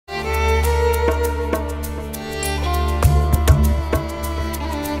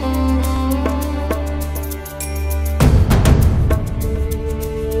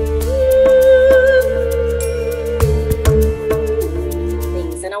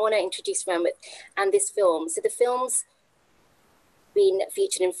want to introduce Rehmat and this film. So the film's been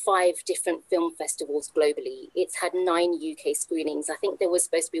featured in 5 different film festivals globally. It's had 9 UK screenings. I think there was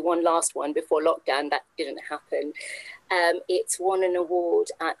supposed to be one last one before lockdown. That didn't happen. It's won an award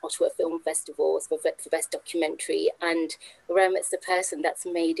at Ottawa Film Festivals for Best Documentary, and Rehmat's the person that's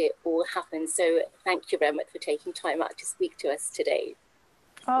made it all happen. So thank you, Rehmat, for taking time out to speak to us today.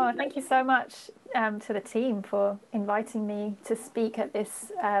 Oh, thank you so much to the team for inviting me to speak at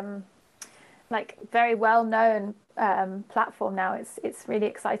this like very well-known platform now. It's really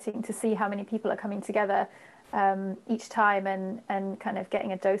exciting to see how many people are coming together each time and kind of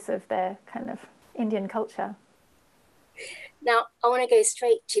getting a dose of their kind of Indian culture. Now, I want to go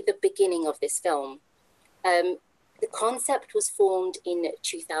straight to the beginning of this film. The concept was formed in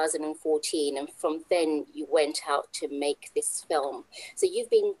 2014, and from then you went out to make this film. So you've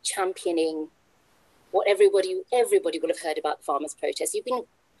been championing what everybody will have heard about the farmers' protest. You've been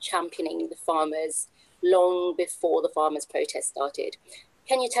championing the farmers long before the farmers' protest started.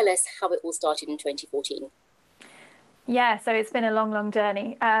 Can you tell us how it all started in 2014? Yeah, so it's been a long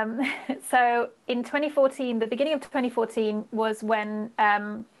journey. So in 2014, the beginning of 2014 was when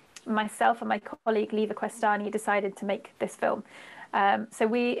myself and my colleague Leva Questani decided to make this film. I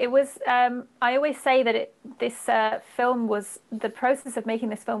always say that this film was, the process of making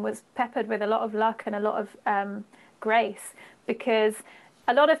this film was peppered with a lot of luck and a lot of grace, because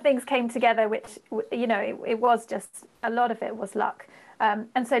a lot of things came together, which, you know, it was just, a lot of it was luck.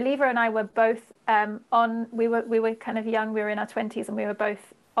 And so Leva and I were both we were kind of young, we were in our 20s, and we were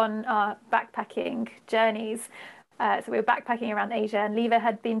both on our backpacking journeys. So we were backpacking around Asia, and Leva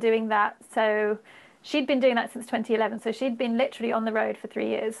had been doing that. So she'd been doing that since 2011. So she'd been literally on the road for 3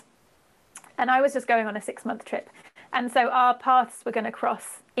 years. And I was just going on a 6-month trip. And so our paths were going to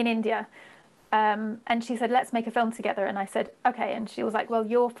cross in India. And she said, let's make a film together. And I said, okay. And she was like, well,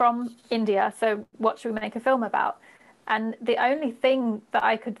 you're from India, so what should we make a film about? And the only thing that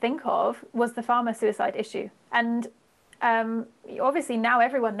I could think of was the farmer suicide issue. And obviously now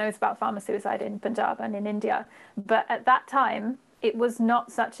everyone knows about farmer suicide in Punjab and in India. But at that time, it was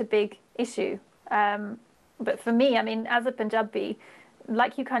not such a big issue. But for me, I mean, as a Punjabi,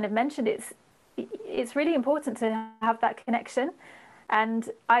 like you kind of mentioned, it's really important to have that connection. And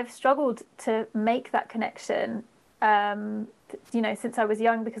I've struggled to make that connection, you know, since I was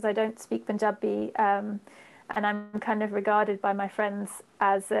young, because I don't speak Punjabi. And I'm kind of regarded by my friends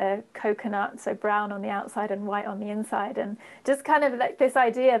as a coconut, so brown on the outside and white on the inside. And just kind of like this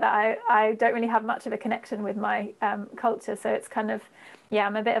idea that I don't really have much of a connection with my culture. So it's kind of, yeah,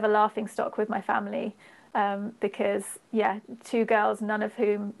 I'm a bit of a laughing stock with my family. Because, yeah, 2 girls, none of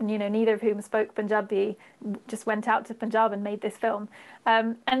whom, you know, neither of whom spoke Punjabi, just went out to Punjab and made this film.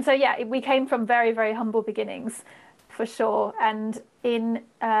 And so, yeah, we came from very, very humble beginnings, for sure. And in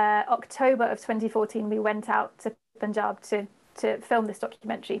October of 2014, we went out to Punjab to film this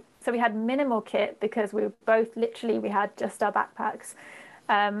documentary. So we had minimal kit, because we were both, literally, we had just our backpacks.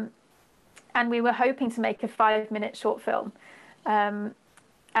 And we were hoping to make a 5-minute short film.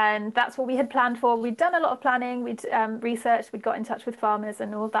 And that's what we had planned for. We'd done a lot of planning, we'd researched, we'd got in touch with farmers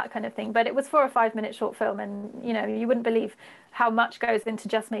and all that kind of thing. But it was for a 5-minute short film. And, you know, you wouldn't believe how much goes into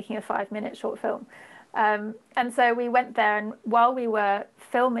just making a 5-minute short film. And so we went there, and while we were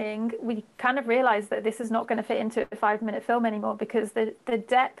filming, we kind of realized that this is not going to fit into a 5-minute film anymore, because the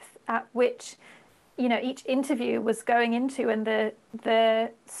depth at which, you know, each interview was going into, and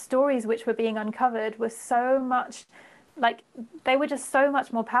the stories which were being uncovered were so much, like, they were just so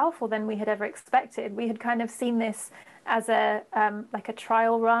much more powerful than we had ever expected. We had kind of seen this as a like a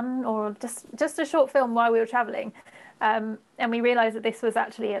trial run, or just a short film while we were traveling. And we realized that this was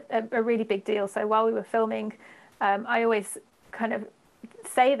actually a really big deal. So while we were filming, I always kind of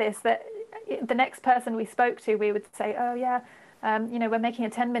say this, that the next person we spoke to, we would say, oh yeah, you know, we're making a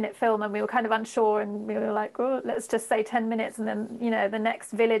 10-minute film, and we were kind of unsure, and we were like, oh, let's just say 10 minutes. And then, you know, the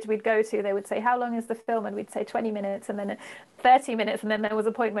next village we'd go to, they would say, how long is the film? And we'd say 20 minutes, and then 30 minutes. And then there was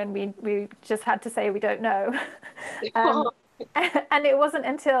a point when we just had to say, we don't know. And it wasn't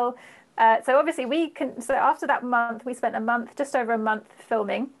until, so obviously so after that month, we spent just over a month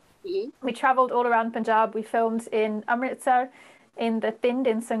filming. Mm-hmm. We traveled all around Punjab. We filmed in Amritsar, in the Pind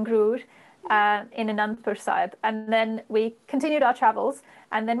in Sangrur, in Anandpur Sahib, and then we continued our travels,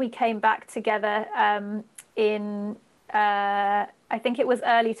 and then we came back together in I think it was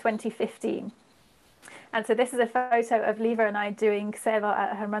early 2015. And so this is a photo of Leva and I doing seva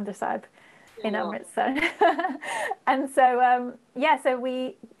at Harmandir Sahib in Amritsar. And so yeah, so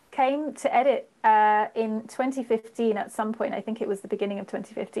we came to edit in 2015 at some point. I think it was the beginning of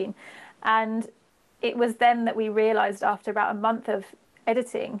 2015, and it was then that we realized, after about a month of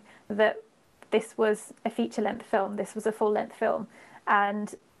editing that this was a feature-length film, this was a full-length film.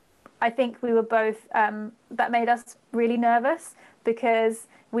 And I think we were both, that made us really nervous, because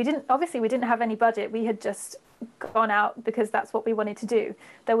we didn't have any budget. We had just gone out because that's what we wanted to do.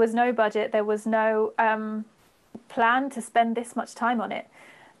 There was no budget, there was no plan to spend this much time on it.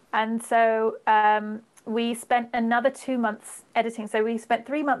 And so we spent another 2 months editing. So we spent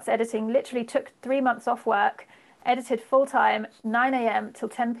 3 months editing, literally took 3 months off work, edited full time, 9 a.m. till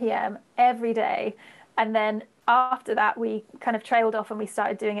 10 p.m. every day. And then after that, we kind of trailed off and we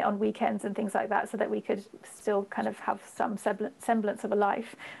started doing it on weekends and things like that, so that we could still kind of have some semblance of a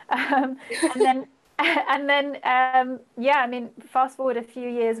life. And then, yeah, I mean, fast forward a few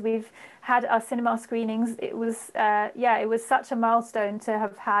years, we've had our cinema screenings. It was, it was such a milestone to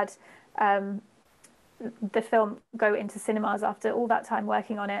have had the film go into cinemas after all that time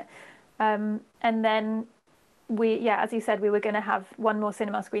working on it. And then as you said, we were going to have one more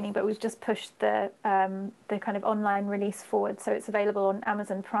cinema screening, but we've just pushed the kind of online release forward, so it's available on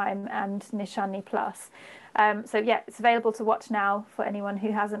Amazon Prime and Nishani Plus. So yeah, it's available to watch now for anyone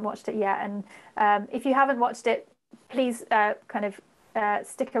who hasn't watched it yet. And if you haven't watched it, please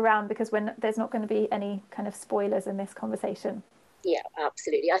stick around, because there's not going to be any kind of spoilers in this conversation. Yeah,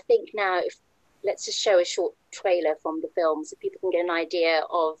 absolutely. I think now, let's just show a short trailer from the film so people can get an idea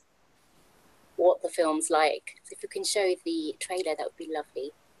of what the film's like. So if you can show the trailer, that would be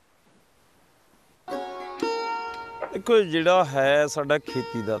lovely. देखो जिहड़ा है साडा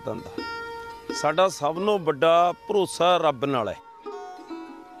खेती दा धंधा, साडा सब नालों वड्डा भरोसा रब नाल है।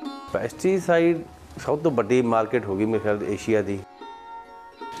 पेस्टिसाइड सब तो बड़ी मार्केट होगी मेरे ख्याल Asia the.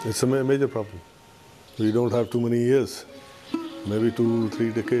 It's a major problem. We don't have too many years, maybe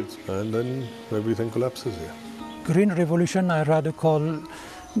 2-3 decades, and then everything collapses here. Green revolution I rather call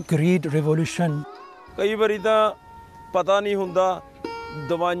greed revolution. कई बारी तां पता नहीं हुंदा,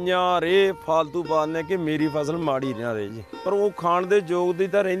 दवाइयां रे फालतू पाने कि मेरी फसल माड़ी ना रहे जी, पर वो खाण दे योग दी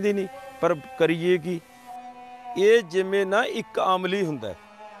तां रहिंदी नहीं, पर करिए की? ये जिवें ना एक आमली हुंदा,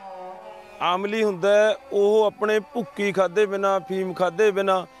 आमली हुंदा, ਉਹ ਆਪਣੇ ਭੁੱਕੀ ਖਾਦੇ ਬਿਨਾ, ਫੀਮ ਖਾਦੇ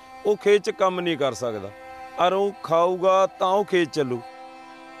ਬਿਨਾ ਉਹ ਖੇਤ 'ਚ ਕੰਮ ਨਹੀਂ ਕਰ ਸਕਦਾ, ਔਰ ਉਹ ਖਾਊਗਾ ਤਾਂ ਉਹ ਖੇਤ ਚੱਲੂ।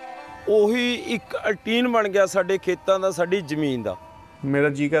 ਉਹੀ ਇੱਕ ਰੂਟੀਨ ਬਣ ਗਿਆ ਸਾਡੇ ਖੇਤਾਂ ਦਾ, ਸਾਡੀ ਜ਼ਮੀਨ ਦਾ। ਮੇਰਾ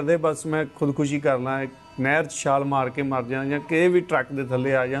ਜੀ ਕਰਦਾ ਬਸ ਮੈਂ ਖੁਦਕੁਸ਼ੀ ਕਰ ਲਾਂ, ਨਹਿਰ 'ਚ ਛਾਲ ਮਾਰ ਕੇ ਮਰ ਜਾਂ ਕਿਸੇ ਵੀ ਟਰੱਕ ਦੇ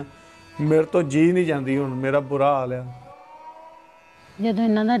ਥੱਲੇ ਆ ਜਾਂ। ਮੇਰੇ ਤੋਂ ਜੀ ਨਹੀਂ ਜਾਂਦੀ ਹੁਣ, ਮੇਰਾ ਬੁਰਾ ਹਾਲ ਆ। ਜਦੋਂ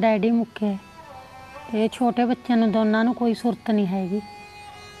ਇਹਨਾਂ ਦਾ ਡੈਡੀ ਮੁੱਕਿਆ, ਇਹ ਛੋਟੇ ਬੱਚਿਆਂ ਨੂੰ ਦੋਨਾਂ ਨੂੰ ਕੋਈ ਸੁਰਤ ਨਹੀਂ ਹੈਗੀ।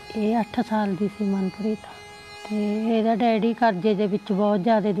 ਇਹ 8 ਸਾਲ ਦੀ ਸੀ ਮਨਪ੍ਰੀਤ, ਤੇ ਇਹਦਾ ਡੈਡੀ ਕਰਜ਼ੇ ਦੇ ਵਿੱਚ ਬਹੁਤ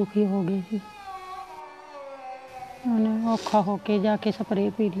ਜ਼ਿਆਦਾ ਦੁਖੀ ਹੋ ਗਏ ਸੀ। ਉਹਨੇ ਔਖਾ ਹੋ ਕੇ ਜਾ ਕੇ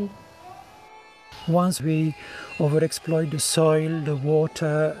ਸਪਰੇਅ ਪੀ ਲਈ। Once we overexploit the soil, the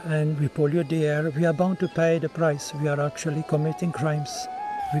water, and we pollute the air, we are bound to pay the price. We are actually committing crimes.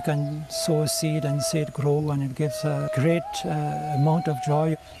 We can sow a seed and see it grow, and it gives a great amount of joy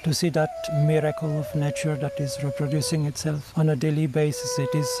to see that miracle of nature that is reproducing itself on a daily basis.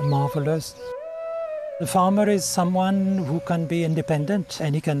 It is marvelous. The farmer is someone who can be independent,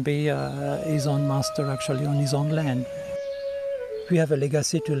 and he can be his own master actually on his own land. We have a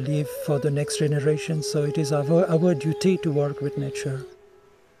legacy to leave for the next generation, so it is our duty to work with nature.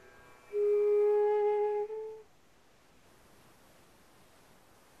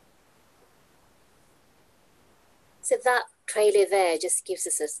 So that trailer there just gives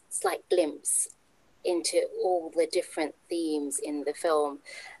us a slight glimpse into all the different themes in the film.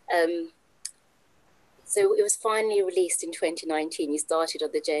 So it was finally released in 2019. You started on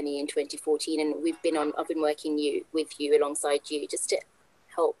the journey in 2014, and I've been working with you alongside you just to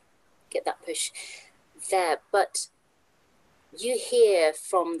help get that push there. But you hear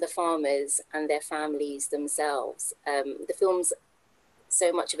from the farmers and their families themselves. The film's,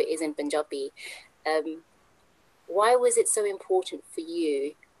 so much of it is in Punjabi. Why was it so important for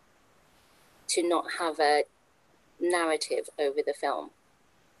you to not have a narrative over the film?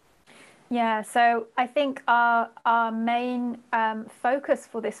 Yeah, so I think our main focus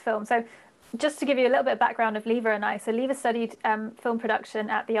for this film, so just to give you a little bit of background of Leva and I, so Leva studied film production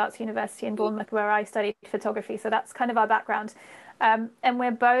at the Arts University in Bournemouth, where I studied photography, so that's kind of our background. And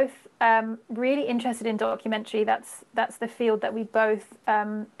we're both really interested in documentary. That's the field that we both,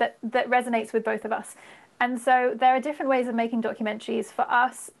 that resonates with both of us. And so there are different ways of making documentaries. For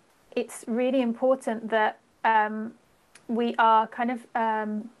us, it's really important that we are kind of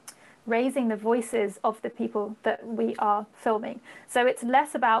raising the voices of the people that we are filming. So it's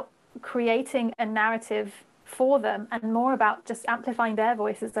less about creating a narrative for them and more about just amplifying their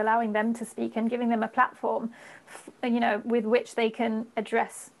voices, allowing them to speak and giving them a platform, with which they can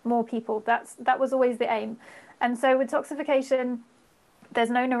address more people. That was always the aim. And so with Toxification, there's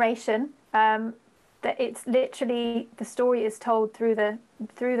no narration. That it's literally, the story is told through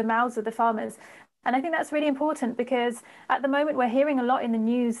the mouths of the farmers. And I think that's really important, because at the moment we're hearing a lot in the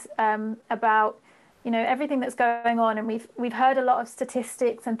news about, you know, everything that's going on, and we've heard a lot of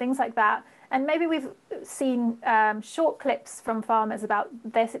statistics and things like that. And maybe we've seen short clips from farmers about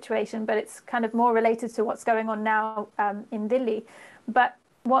their situation, but it's kind of more related to what's going on now in Delhi. But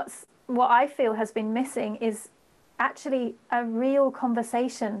what I feel has been missing is actually a real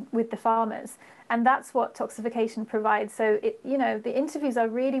conversation with the farmers. And that's what Toxification provides. So, you know, the interviews are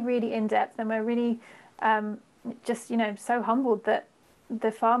really, really in-depth, and we're really just, you know, so humbled that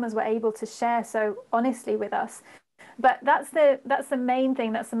the farmers were able to share so honestly with us. But that's the main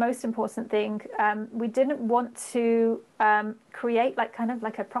thing. That's the most important thing. We didn't want to create kind of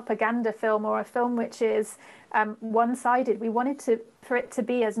like a propaganda film, or a film which is one-sided. We wanted for it to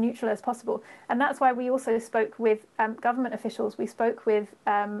be as neutral as possible, and that's why we also spoke with government officials. We spoke with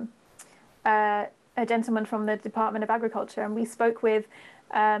a gentleman from the Department of Agriculture, and we spoke with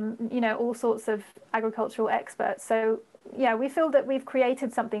you know, all sorts of agricultural experts. So yeah, we feel that we've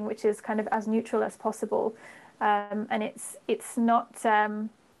created something which is kind of as neutral as possible. And it's not,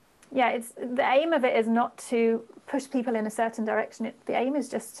 it's the aim of it is not to push people in a certain direction. The aim is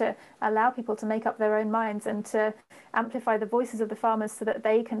just to allow people to make up their own minds, and to amplify the voices of the farmers so that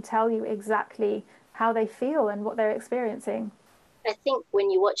they can tell you exactly how they feel and what they're experiencing. I think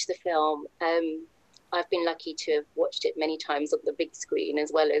when you watch the film, I've been lucky to have watched it many times on the big screen,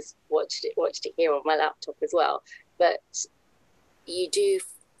 as well as watched it here on my laptop as well. But you do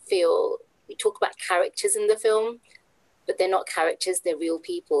feel, we talk about characters in the film, but they're not characters, they're real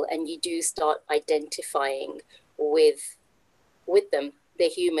people, and you do start identifying with them. They're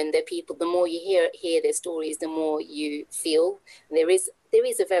human, they're people. The more you hear their stories, the more you feel. And there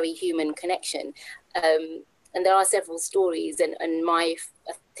is a very human connection. And there are several stories, and I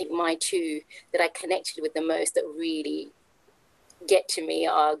think my two that I connected with the most, that really get to me,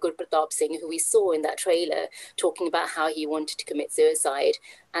 are Gurpratap Singh, who we saw in that trailer talking about how he wanted to commit suicide,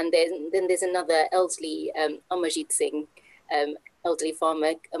 and then there's another elderly Amarjit Singh, elderly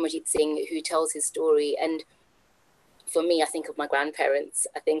farmer Amarjit Singh, who tells his story. And for me, I think of my grandparents,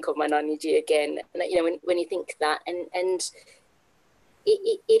 I think of my Nani Ji again, and you know, when you think that, and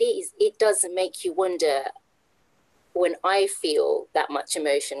it does make you wonder. When I feel that much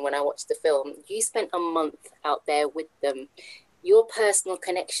emotion when I watch the film, you spent a month out there with them. Your personal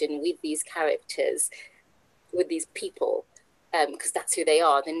connection with these characters, with these people, because that's who they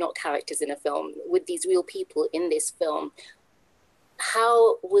are. They're not characters in a film. With these real people in this film,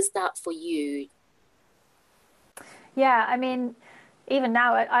 how was that for you? Yeah, I mean, even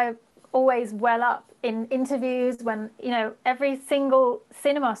now, I always well up in interviews when, you know, every single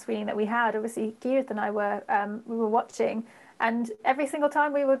cinema screening that we had, obviously Geerth and I were watching, and every single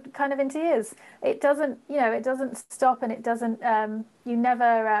time we were kind of in tears. It doesn't stop, and it doesn't, you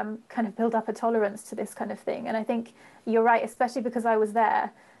never kind of build up a tolerance to this kind of thing. And I think you're right, especially because I was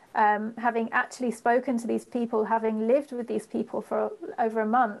there, having actually spoken to these people, having lived with these people for over a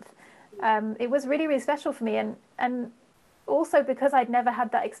month. It was really, really special for me. And also because I'd never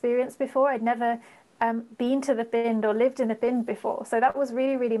had that experience before. I'd never been to the Pind or lived in the Pind before. So that was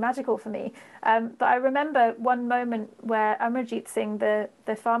really, really magical for me. But I remember one moment where Amarjit Singh, the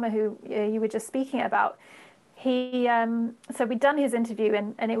farmer who you were just speaking about, so we'd done his interview,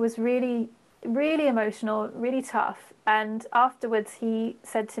 and it was really, really emotional, really tough. And afterwards he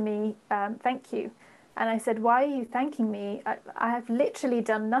said to me, thank you. And I said, why are you thanking me? I have literally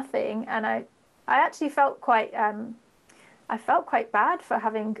done nothing. And I actually felt quite bad for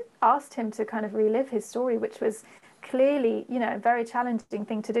having asked him to kind of relive his story, which was clearly, you know, a very challenging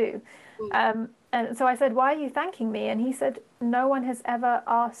thing to do. And so I said, why are you thanking me? And he said, no one has ever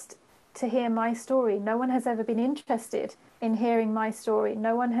asked to hear my story. No one has ever been interested in hearing my story.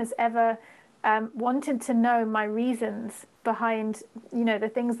 No one has ever wanted to know my reasons behind, you know, the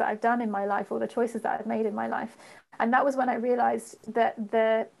things that I've done in my life, or the choices that I've made in my life. And that was when I realized that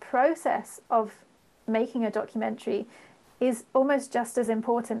the process of making a documentary is almost just as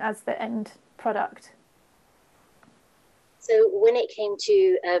important as the end product. So when it came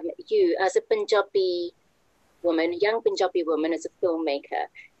to you as a Punjabi woman, young Punjabi woman, as a filmmaker,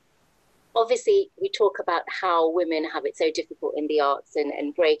 obviously we talk about how women have it so difficult in the arts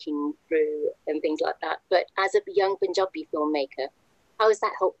and breaking through and things like that. But as a young Punjabi filmmaker, how has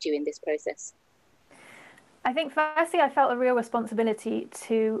that helped you in this process? I think firstly, I felt a real responsibility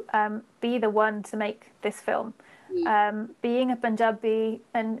to be the one to make this film. Being a Punjabi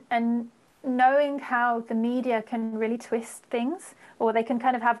and knowing how the media can really twist things, or they can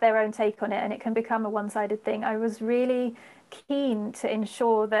kind of have their own take on it, and it can become a one-sided thing. I was really keen to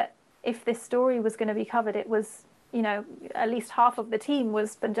ensure that if this story was going to be covered, it was, you know, at least half of the team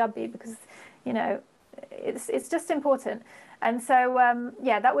was Punjabi, because, you know, it's just important. And so,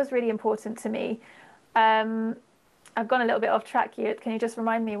 yeah, that was really important to me. I've gone a little bit off track here. Can you just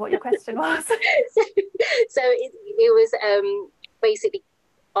remind me what your question was? So it was basically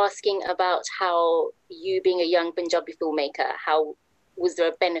asking about how you, being a young Punjabi filmmaker, how was there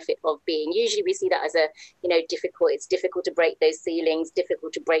a benefit of being, usually we see that as a, you know, it's difficult to break those ceilings,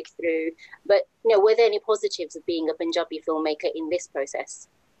 difficult to break through, but, you know, were there any positives of being a Punjabi filmmaker in this process?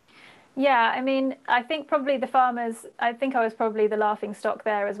 Yeah, I mean, I think probably the farmers, I think I was probably the laughing stock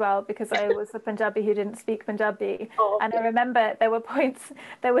there as well, because I was a Punjabi who didn't speak Punjabi. Oh. And I remember there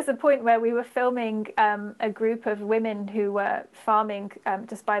was a point where we were filming a group of women who were farming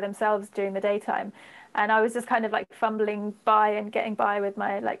just by themselves during the daytime. And I was just kind of like fumbling by and getting by with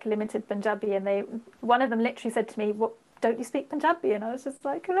my like limited Punjabi. And one of them literally said to me, "What, don't you speak Punjabi?" And I was just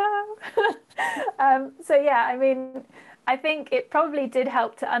like, "No." So yeah, I mean, I think it probably did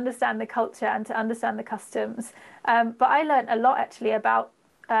help to understand the culture and to understand the customs. But I learned a lot actually about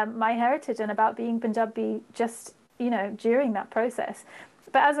my heritage and about being Punjabi just, you know, during that process.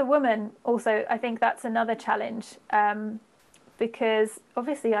 But as a woman also, I think that's another challenge, because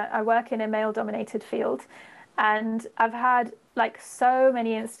obviously I work in a male dominated field, and I've had like so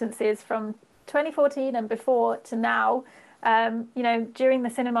many instances from 2014 and before to now, you know, during the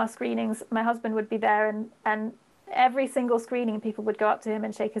cinema screenings, my husband would be there, and every single screening people would go up to him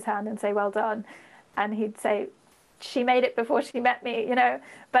and shake his hand and say, "Well done." And he'd say, "She made it before she met me," you know.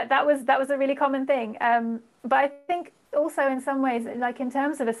 But that was a really common thing. But I think also in some ways, like in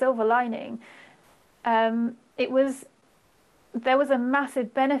terms of a silver lining, there was a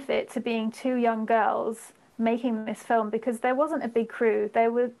massive benefit to being two young girls making this film, because there wasn't a big crew.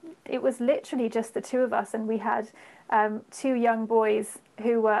 It was literally just the two of us, and we had two young boys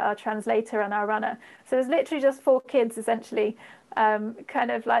who were our translator and our runner. So it was literally just four kids essentially,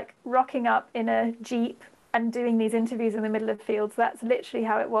 kind of like rocking up in a Jeep and doing these interviews in the middle of fields. That's literally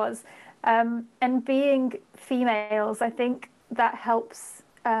how it was. And being females, I think that helps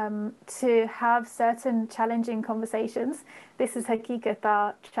to have certain challenging conversations. This is Harkirat,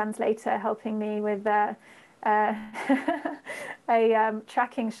 our translator, helping me with a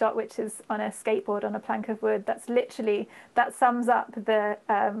tracking shot, which is on a skateboard on a plank of wood. That sums up the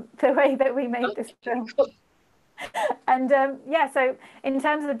way that we made this film. And yeah, so in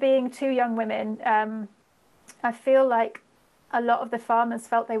terms of being two young women, I feel like a lot of the farmers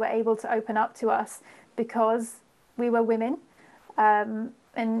felt they were able to open up to us because we were women.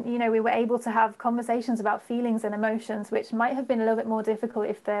 And, you know, we were able to have conversations about feelings and emotions, which might have been a little bit more difficult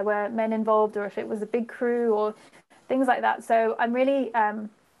if there were men involved or if it was a big crew or things like that. So I'm really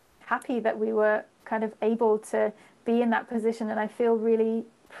happy that we were kind of able to be in that position. And I feel really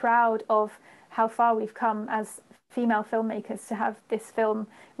proud of how far we've come as female filmmakers to have this film,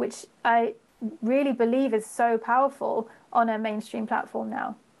 which I really believe is so powerful on a mainstream platform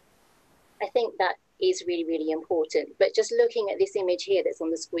now. I think that is really, really important. But just looking at this image here that's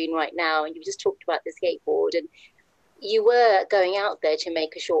on the screen right now, and you just talked about the skateboard, and you were going out there to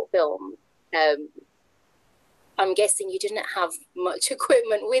make a short film. I'm guessing you didn't have much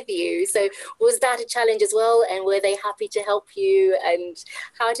equipment with you. So was that a challenge as well? And were they happy to help you? And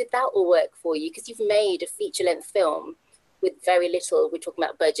how did that all work for you? Because you've made a feature-length film with very little, we're talking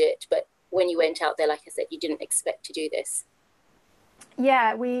about budget, but when you went out there, like I said, you didn't expect to do this.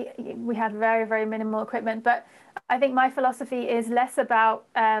 Yeah, we had very, very minimal equipment, but I think my philosophy is less about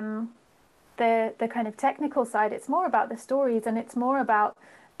the kind of technical side. It's more about the stories, and it's more about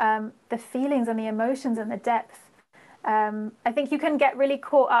the feelings and the emotions and the depth. I think you can get really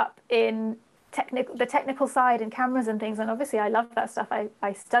caught up in the technical side and cameras and things, and obviously I love that stuff.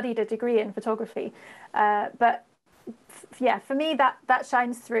 I studied a degree in photography, but yeah, for me that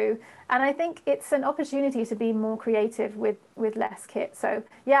shines through, and I think it's an opportunity to be more creative with less kit. So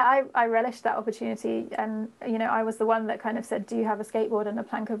yeah, I relished that opportunity, and you know, I was the one that kind of said, "Do you have a skateboard and a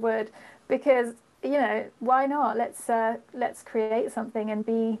plank of wood?" Because, you know, why not? Let's create something and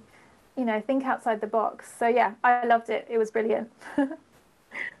be, you know, think outside the box. So yeah, I loved it. It was brilliant.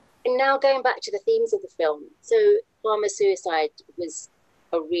 And now going back to the themes of the film, so farmer suicide was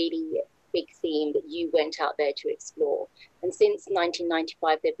a really big theme that you went out there to explore. And since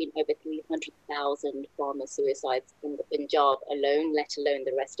 1995, there have been over 300,000 farmer suicides in the Punjab alone, let alone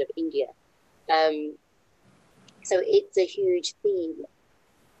the rest of India. So it's a huge theme.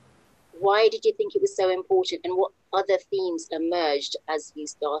 Why did you think it was so important, and what other themes emerged as you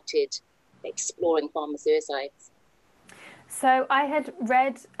started exploring farmer suicides? So I had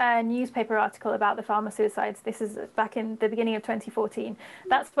read a newspaper article about the farmer suicides. This is back in the beginning of 2014.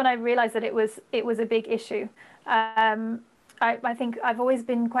 That's when I realized that it was a big issue. I think I've always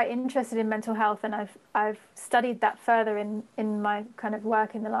been quite interested in mental health, and I've studied that further in my kind of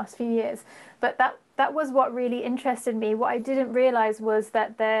work in the last few years. But that was what really interested me. What I didn't realize was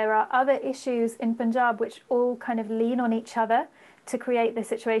that there are other issues in Punjab which all kind of lean on each other to create the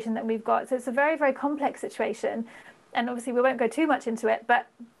situation that we've got. So it's a very, very complex situation. And obviously we won't go too much into it, but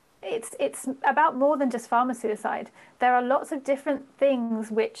it's about more than just farmer suicide. There are lots of different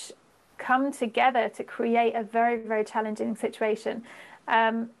things which come together to create a very, very challenging situation.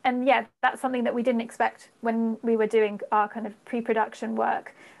 And yeah, that's something that we didn't expect when we were doing our kind of pre-production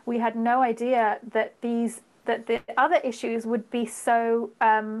work. We had no idea that the other issues would be so,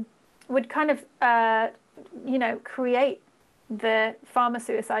 would kind of, create the farmer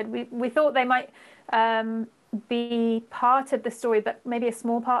suicide. We thought they might be part of the story, but maybe a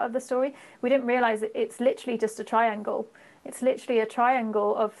small part of the story. We didn't realize that it's literally just a triangle. It's literally a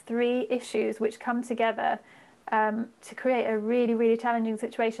triangle of three issues which come together to create a really, really challenging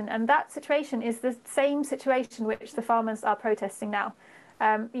situation. And that situation is the same situation which the farmers are protesting now.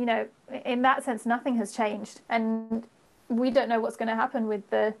 In that sense, nothing has changed. And we don't know what's going to happen with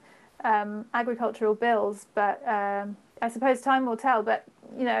the agricultural bills, but I suppose time will tell. But,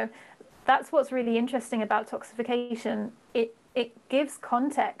 that's what's really interesting about Toxification. It gives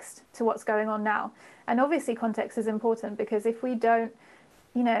context to what's going on now. And obviously context is important, because if we don't,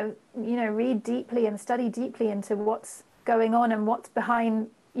 read deeply and study deeply into what's going on and what's behind,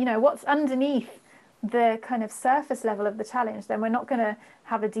 what's underneath the kind of surface level of the challenge, then we're not going to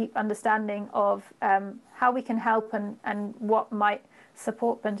have a deep understanding of how we can help and what might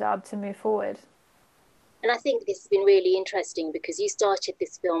support Punjab to move forward. And I think this has been really interesting, because you started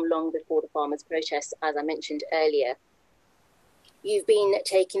this film long before the farmers' protests, as I mentioned earlier. You've been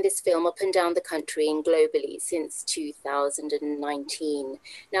taking this film up and down the country and globally since 2019.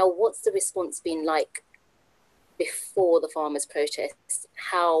 Now, what's the response been like before the farmers' protests?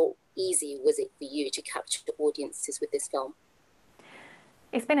 How easy was it for you to capture audiences with this film?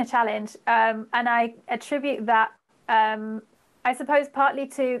 It's been a challenge, and I attribute that, I suppose, partly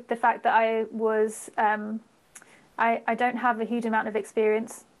to the fact that I was, I don't have a huge amount of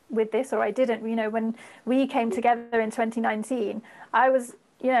experience with this, or I didn't. When we came together in 2019, I was,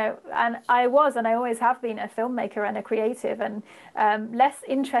 and I always have been a filmmaker and a creative, and less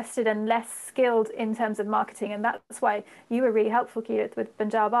interested and less skilled in terms of marketing. And that's why you were really helpful, Kirat, with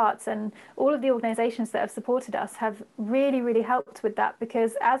Punjab Arts, and all of the organisations that have supported us have really, really helped with that,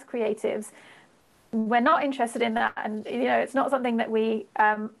 because as creatives, we're not interested in that, and it's not something that we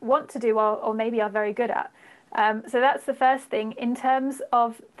want to do or maybe are very good at. So that's the first thing. In terms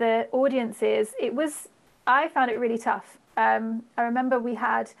of the audiences, I found it really tough. I remember we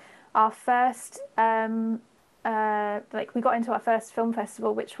had our first, we got into our first film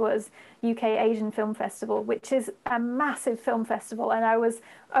festival, which was UK Asian Film Festival, which is a massive film festival. And I was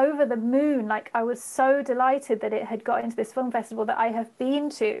over the moon. I was so delighted that it had got into this film festival that I have been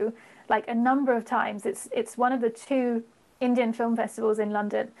to a number of times. It's one of the two Indian film festivals in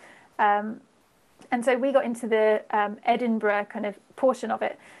London. And so we got into the Edinburgh kind of portion of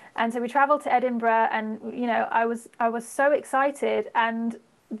it. And so we traveled to Edinburgh, and, I was so excited. And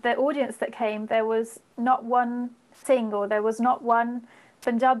the audience that came, there was not one Singh, or there was not one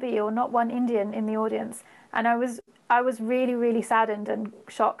Punjabi, or not one Indian in the audience. And I was really, really saddened and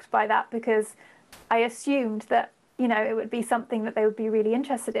shocked by that, because I assumed that, it would be something that they would be really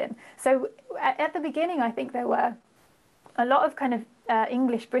interested in. So at the beginning, I think there were a lot of kind of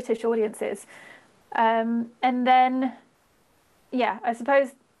English, British audiences. And then, yeah, I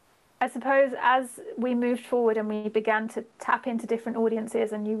suppose as we moved forward and we began to tap into different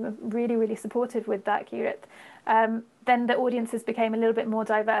audiences, and you were really, really supportive with that, Kirat, then the audiences became a little bit more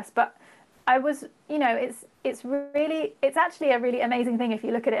diverse. But I was, it's actually a really amazing thing, if you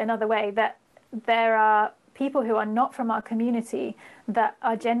look at it another way, that there are people who are not from our community that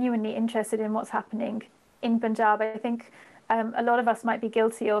are genuinely interested in what's happening in Punjab. I think a lot of us might be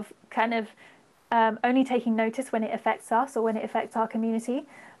guilty of kind of only taking notice when it affects us or when it affects our community.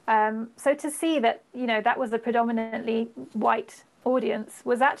 So to see that, that was a predominantly white audience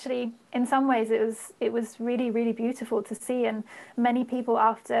was actually, in some ways, it was really, really beautiful to see. And many people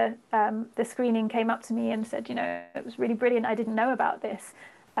after the screening came up to me and said, it was really brilliant. I didn't know about this.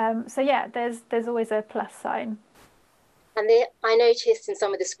 So yeah, there's always a plus sign. And I noticed in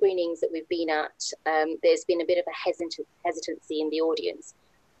some of the screenings that we've been at, there's been a bit of a hesitancy in the audience,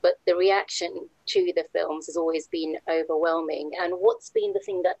 but the reaction to the films has always been overwhelming. And what's been the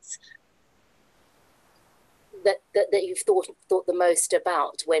thing that's that you've thought the most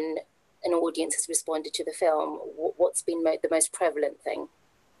about when an audience has responded to the film? What's been the most prevalent thing?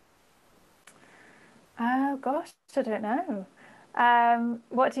 Oh gosh, I don't know.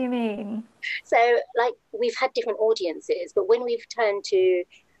 What do you mean? So, like, we've had different audiences, but when we've turned to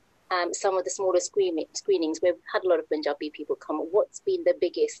some of the smaller screenings, we've had a lot of Punjabi people come. What's been the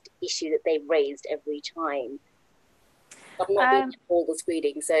biggest issue that they've raised every time? I've not been to all the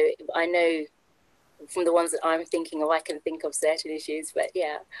screenings, so I know from the ones that I'm thinking of, I can think of certain issues, but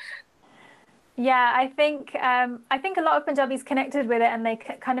yeah. Yeah, I think a lot of Punjabis connected with it, and they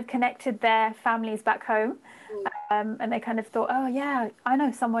kind of connected their families back home, and they kind of thought, oh yeah, I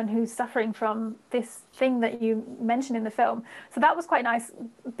know someone who's suffering from this thing that you mentioned in the film. So that was quite nice,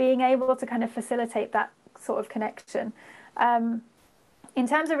 being able to kind of facilitate that sort of connection. In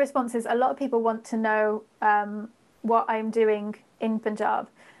terms of responses, a lot of people want to know what I'm doing in Punjab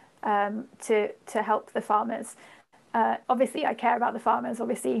to help the farmers. Obviously, I care about the farmers.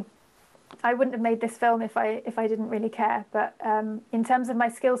 Obviously, I wouldn't have made this film if I didn't really care. But in terms of my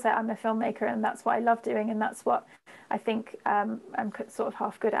skill set, I'm a filmmaker, and that's what I love doing, and that's what I think I'm sort of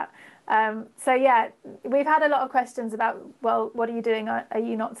half good at. So yeah, we've had a lot of questions about, well, what are you doing? Are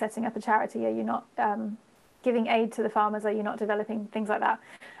you not setting up a charity? Are you not giving aid to the farmers? Are you not developing things like that?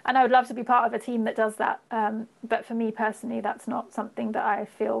 And I would love to be part of a team that does that. But for me personally, that's not something that I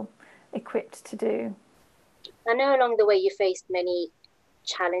feel equipped to do. I know along the way you faced many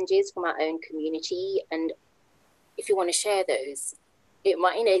challenges from our own community, and if you want to share those, it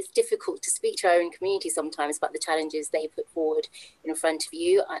might, it's difficult to speak to our own community sometimes about the challenges they put forward in front of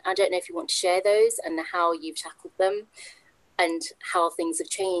you. I don't know if you want to share those and how you've tackled them and how things have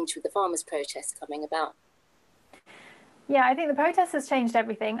changed with the farmers' protests coming about. Yeah, I think the protest has changed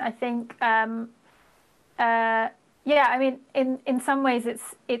everything. I think, yeah, I mean, in some ways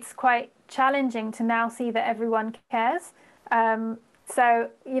it's quite challenging to now see that everyone cares. So,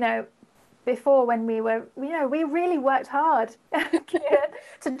 before, when we were, we really worked hard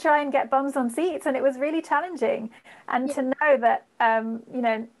to try and get bums on seats, and it was really challenging. And to know that, and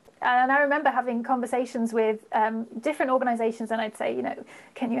I remember having conversations with different organizations, and I'd say,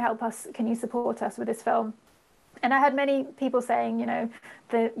 can you help us? Can you support us with this film? And I had many people saying,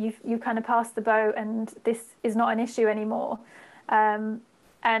 that you kind of passed the boat, and this is not an issue anymore.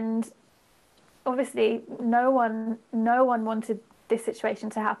 And obviously, no one wanted this situation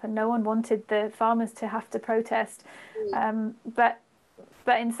to happen. No one wanted the farmers to have to protest. But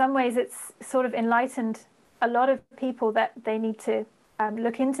in some ways, it's sort of enlightened a lot of people that they need to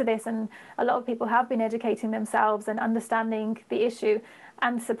look into this, and a lot of people have been educating themselves and understanding the issue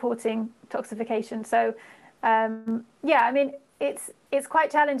and supporting toxification. So yeah, I mean, it's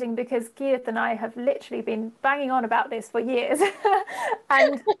quite challenging because Geert and I have literally been banging on about this for years,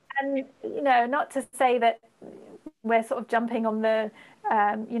 and not to say that we're sort of jumping on the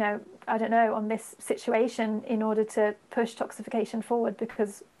I don't know, on this situation in order to push toxification forward,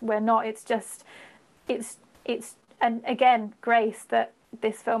 because we're not. It's just it's and again, grace that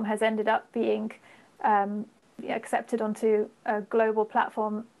this film has ended up being accepted onto a global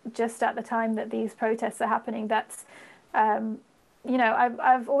platform just at the time that these protests are happening. That's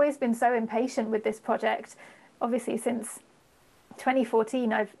I've always been so impatient with this project. Obviously, since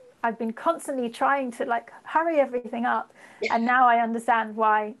 2014, I've been constantly trying to hurry everything up, and now I understand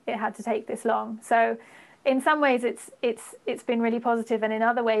why it had to take this long. So in some ways it's been really positive, and in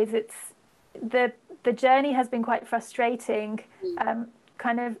other ways it's the journey has been quite frustrating,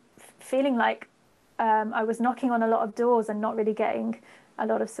 kind of feeling like I was knocking on a lot of doors and not really getting a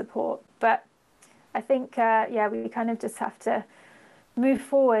lot of support. But I think we kind of just have to move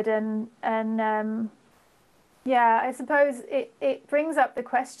forward, and I suppose it brings up the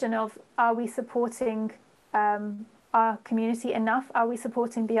question of, are we supporting our community enough? Are we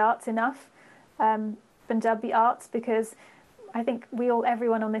supporting the arts enough, Punjabi arts? Because I think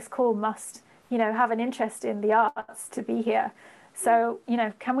everyone on this call must, have an interest in the arts to be here. So,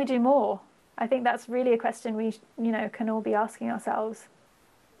 can we do more? I think that's really a question we, can all be asking ourselves.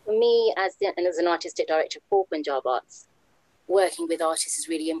 For me, as an artistic director for Punjab Arts, working with artists is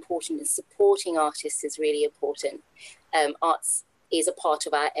really important, and supporting artists is really important. Arts is a part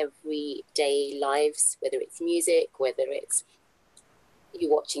of our everyday lives, whether it's music, whether it's you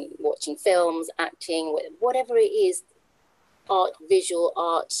watching films, acting, whatever it is, art, visual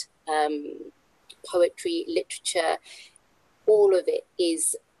art, poetry, literature, all of it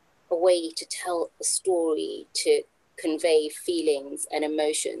is a way to tell a story, to convey feelings and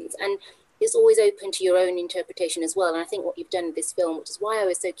emotions, and it's always open to your own interpretation as well. And I think what you've done with this film, which is why I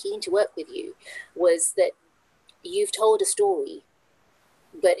was so keen to work with you, was that you've told a story,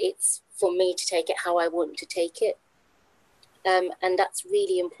 but it's for me to take it how I want to take it. And that's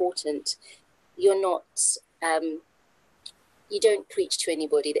really important. You're not, you don't preach to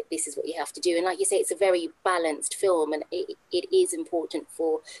anybody that this is what you have to do. And like you say, it's a very balanced film, and it is important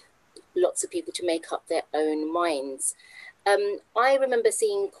for lots of people to make up their own minds. I remember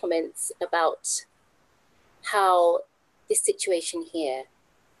seeing comments about how this situation here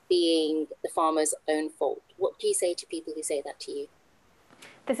being the farmer's own fault. What do you say to people who say that to you?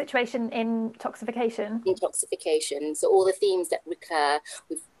 The situation in Toxification? In Toxification. So all the themes that recur,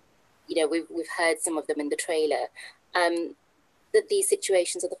 we've heard some of them in the trailer, that these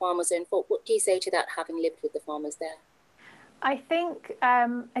situations are the farmer's own fault. What do you say to that, having lived with the farmers there? I think,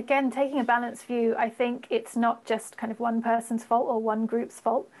 again, taking a balanced view, I think it's not just kind of one person's fault or one group's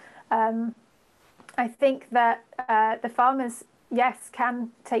fault. I think that the farmers, yes,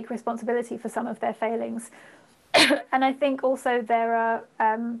 can take responsibility for some of their failings. And I think also there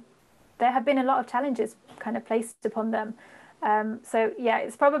have been a lot of challenges kind of placed upon them. So yeah,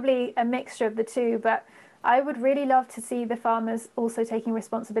 it's probably a mixture of the two, but I would really love to see the farmers also taking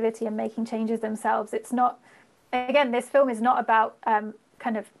responsibility and making changes themselves. It's not, again, this film is not about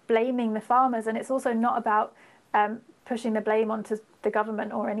kind of blaming the farmers, and it's also not about pushing the blame onto the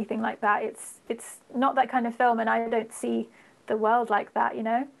government or anything like that. It's not that kind of film, and I don't see the world like that, you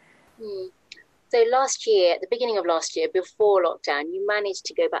know? So last year, at the beginning of last year, before lockdown, you managed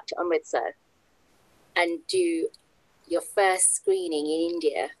to go back to Amritsar and do your first screening in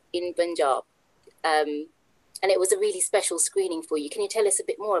India, in Punjab. And it was a really special screening for you. Can you tell us a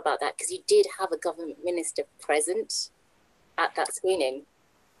bit more about that? Because you did have a government minister present at that screening.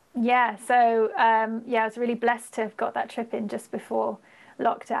 Yeah, so yeah, I was really blessed to have got that trip in just before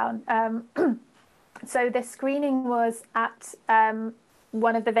lockdown. So the screening was at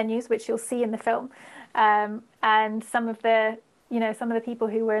one of the venues, which you'll see in the film, and some of the people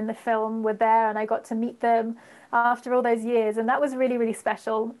who were in the film were there, and I got to meet them after all those years, and that was really, really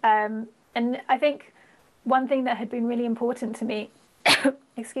special. And I think one thing that had been really important to me,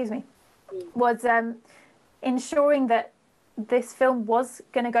 excuse me, was ensuring that this film was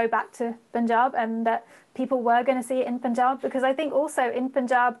going to go back to Punjab and that people were going to see it in Punjab, because I think also in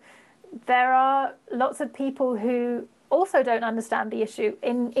Punjab there are lots of people who also don't understand the issue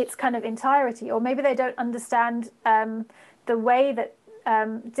in its kind of entirety, or maybe they don't understand the way that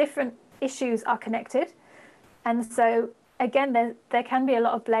different issues are connected. And so again, there can be a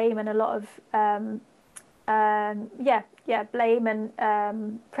lot of blame and a lot of blame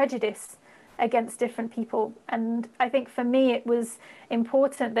and prejudice against different people. And I think for me it was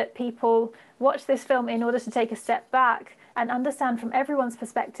important that people watch this film in order to take a step back and understand from everyone's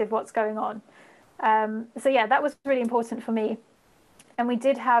perspective what's going on. So yeah, that was really important for me. And we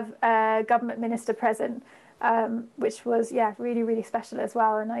did have a government minister present, which was really, really special as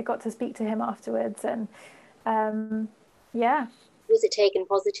well. And I got to speak to him afterwards, and yeah. Was it taken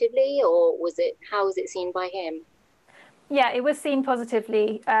positively, or how was it seen by him? Yeah, it was seen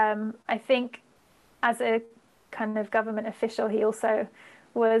positively. I think as a kind of government official, he also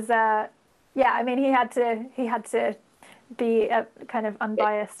was, I mean, he had to be kind of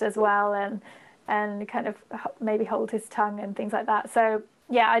unbiased as well, and kind of maybe hold his tongue and things like that. So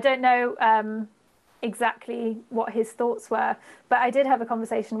yeah, I don't know exactly what his thoughts were, but I did have a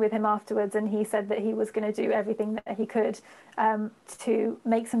conversation with him afterwards, and he said that he was going to do everything that he could to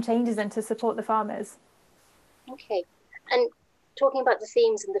make some changes and to support the farmers. Okay. And talking about the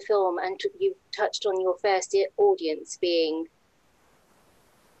themes in the film, and you touched on your first audience being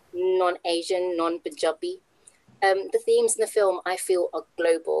non-Asian, non-Punjabi. The themes in the film, I feel, are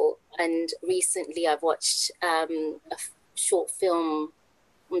global. And recently I've watched a short film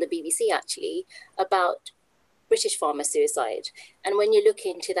on the BBC, actually, about British farmer suicide. And when you look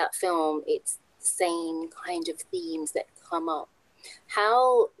into that film, it's the same kind of themes that come up.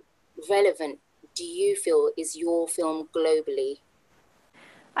 How relevant do you feel is your film globally?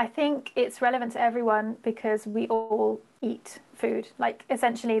 I think it's relevant to everyone because we all eat food. Like,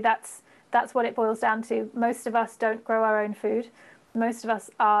 essentially, that's what it boils down to. Most of us don't grow our own food. Most of us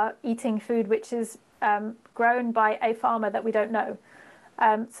are eating food which is grown by a farmer that we don't know.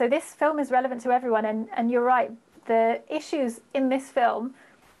 So this film is relevant to everyone. And you're right, the issues in this film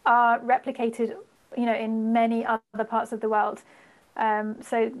are replicated, in many other parts of the world.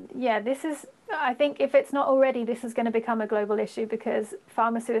 So yeah, this is, I think if it's not already, this is going to become a global issue, because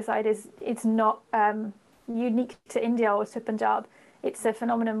farmer suicide it's not unique to India or to Punjab. It's a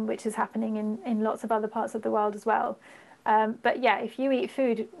phenomenon which is happening in lots of other parts of the world as well. But yeah, if you eat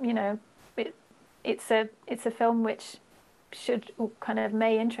food, it's a film which should, or kind of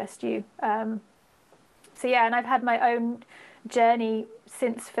may interest you. So yeah, and I've had my own journey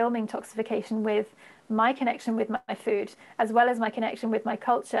since filming Toxification with my connection with my food, as well as my connection with my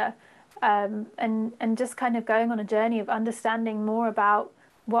culture, and just kind of going on a journey of understanding more about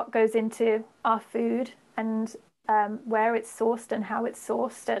what goes into our food and where it's sourced and how it's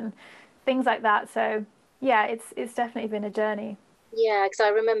sourced and things like that. So yeah, it's definitely been a journey. Yeah, because I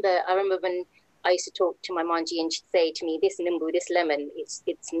remember when I used to talk to my manji and she'd say to me, this nimbu, this lemon, it's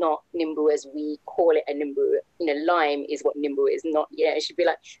not nimbu as we call it a nimbu. You know, lime is what nimbu is, not, yeah. She'd be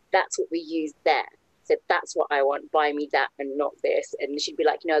like, that's what we use there. So that's what I want, buy me that and not this. And she'd be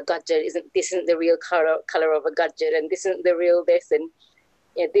like, you know, a gajjar isn't the real color of a gajjar, and this isn't the real this, and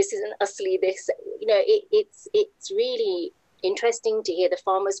you know, this isn't asli this. You know, it's really interesting to hear the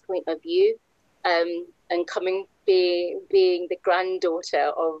farmer's point of view, and coming being the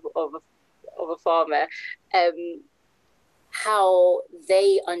granddaughter of a farmer, how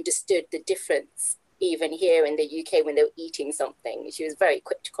they understood the difference even here in the UK when they were eating something. She was very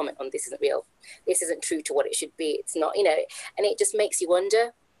quick to comment on, this isn't real, this isn't true to what it should be, it's not, you know. And it just makes you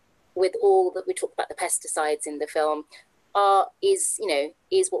wonder, with all that we talk about the pesticides in the film, is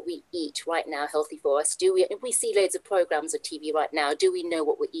what we eat right now healthy for us? If we see loads of programs on TV right now, do we know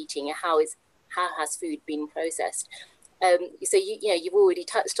what we're eating, and how has food been processed? So you've already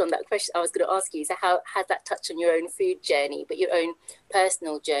touched on that question I was going to ask you. So how has that touched on your own food journey, but your own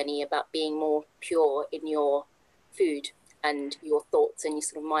personal journey about being more pure in your food and your thoughts and your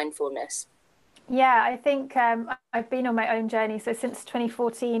sort of mindfulness? Yeah, I think I've been on my own journey. So since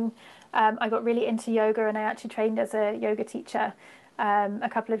 2014, I got really into yoga, and I actually trained as a yoga teacher a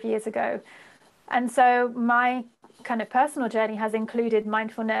couple of years ago. And so my kind of personal journey has included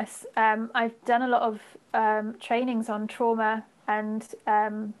mindfulness. I've done a lot of trainings on trauma and,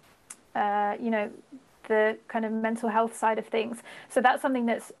 the kind of mental health side of things. So that's something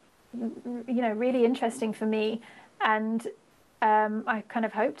that's, really interesting for me. And I kind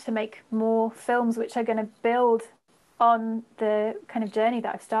of hope to make more films which are going to build on the kind of journey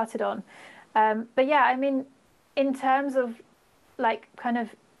that I've started on. But yeah, I mean, in terms of like kind of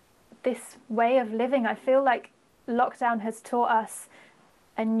this way of living, I feel like lockdown has taught us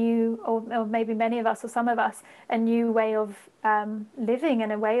a new, or maybe many of us or some of us, a new way of living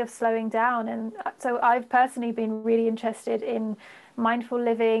and a way of slowing down. And so I've personally been really interested in mindful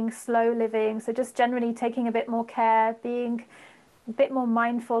living, slow living. So just generally taking a bit more care, being a bit more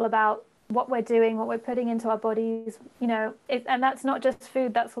mindful about what we're doing, what we're putting into our bodies, and that's not just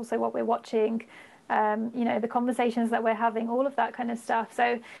food, that's also what we're watching, the conversations that we're having, all of that kind of stuff.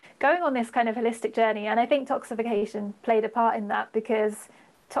 So going on this kind of holistic journey, and I think Toxification played a part in that, because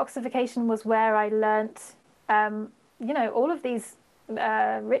Toxification was where I learnt, all of these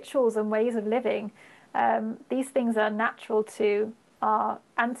rituals and ways of living. These things are natural to our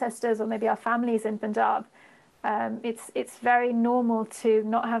ancestors or maybe our families in Punjab. It's very normal to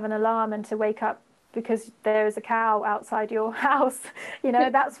not have an alarm and to wake up because there is a cow outside your house.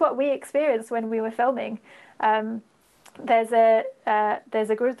 That's what we experienced when we were filming. There's a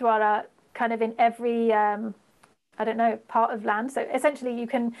gurudwara kind of in every part of land. So essentially,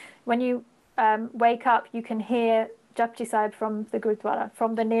 when you wake up, you can hear Japji Sahib from the gurudwara,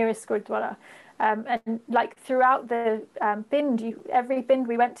 from the nearest gurudwara. And like throughout the Pind, every Pind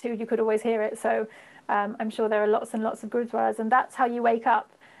we went to, you could always hear it. So I'm sure there are lots and lots of gurudwaras, and that's how you wake up.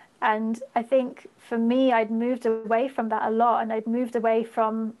 And I think for me, I'd moved away from that a lot, and I'd moved away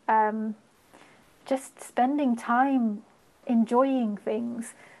from just spending time enjoying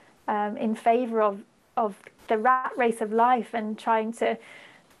things in favor of the rat race of life and trying to,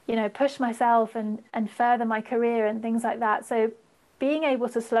 push myself and further my career and things like that. So being able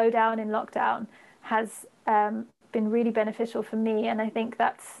to slow down in lockdown has been really beneficial for me. And I think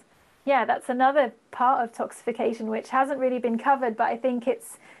that's another part of Toxification, which hasn't really been covered, but I think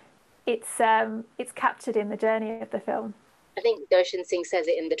it's captured in the journey of the film. I think Darshan Singh says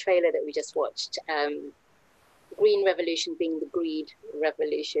it in the trailer that we just watched. Green revolution being the greed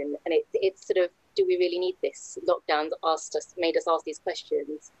revolution, and it's sort of, do we really need this? Lockdowns made us ask these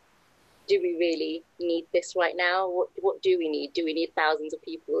questions. Do we really need this right now? What do we need? Do we need thousands of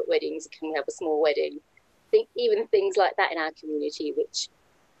people at weddings? Can we have a small wedding? Even things like that in our community, which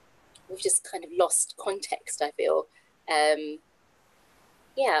we've just kind of lost context, I feel. I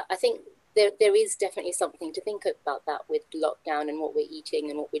think there is definitely something to think about that with lockdown and what we're eating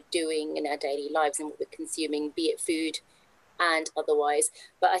and what we're doing in our daily lives and what we're consuming, be it food and otherwise.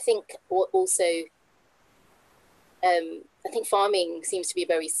 But I think also, I think farming seems to be a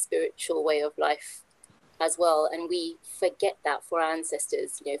very spiritual way of life as well. And we forget that for our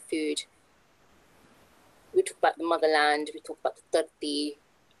ancestors, food. We talk about the motherland, we talk about the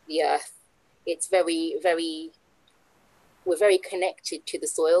earth. It's very, very we're very connected to the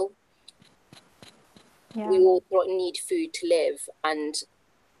soil. Yeah. We all need food to live, and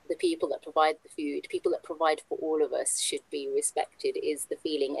the people that provide the food, people that provide for all of us, should be respected, is the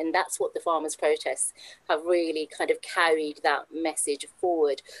feeling. And that's what the farmers' protests have really kind of carried that message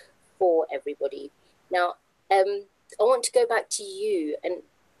forward for everybody. Now, I want to go back to you and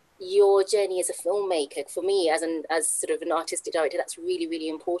your journey as a filmmaker. For me, as sort of an artistic director, that's really, really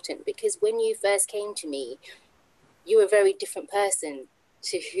important, because when you first came to me, you were a very different person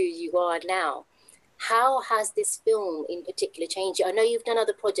to who you are now. How has this film in particular changed you? I know you've done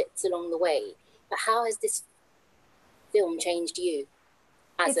other projects along the way, but how has this film changed you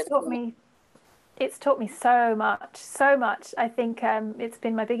as a filmmaker? It's taught me so much. I think it's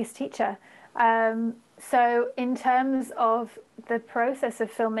been my biggest teacher. So in terms of the process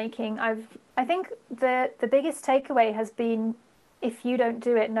of filmmaking, I think the biggest takeaway has been, if you don't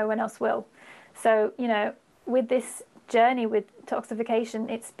do it, no one else will. So, you know, with this journey with Toxification,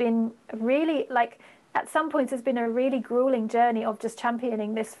 it's been really, like, at some points it's been a really grueling journey of just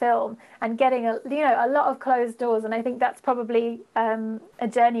championing this film and getting a lot of closed doors. And I think that's probably a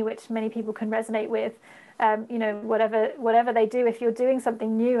journey which many people can resonate with. You know, whatever they do, if you're doing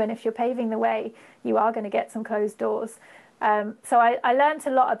something new and if you're paving the way, you are going to get some closed doors. So I learned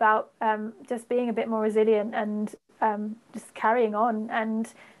a lot about just being a bit more resilient and just carrying on,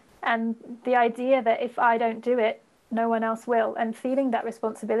 and the idea that if I don't do it, no one else will, and feeling that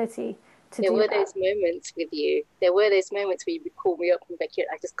responsibility to do that. There were those moments with you. There were those moments where you would call me up and be like,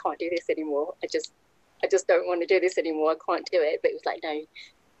 I just can't do this anymore. I just don't want to do this anymore. I can't do it. But it was like, no,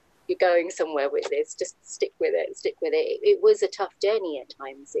 you're going somewhere with this. Just stick with it. It was a tough journey at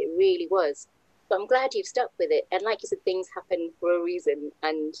times. It really was. But I'm glad you've stuck with it. And like you said, things happen for a reason.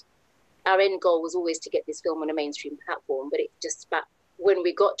 And our end goal was always to get this film on a mainstream platform. But it just, when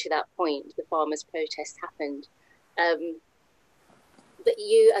we got to that point, the farmers' protest happened. But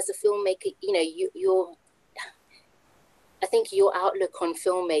you, as a filmmaker, you know, I think your outlook on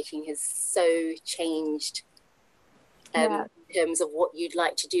filmmaking has so changed in terms of what you'd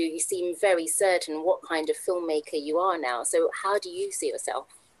like to do. You seem very certain what kind of filmmaker you are now. So how do you see yourself?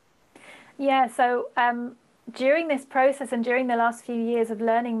 Yeah, so during this process and during the last few years of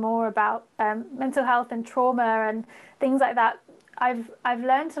learning more about mental health and trauma and things like that, I've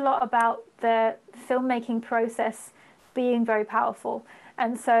learned a lot about the filmmaking process being very powerful.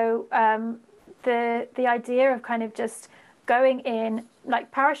 And so the idea of kind of just going in,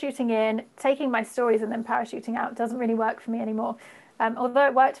 like parachuting in, taking my stories and then parachuting out doesn't really work for me anymore. Although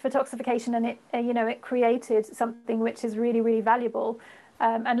it worked for Toxification, and it created something which is really, really valuable.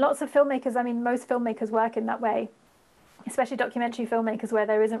 And lots of filmmakers, I mean, most filmmakers work in that way, especially documentary filmmakers where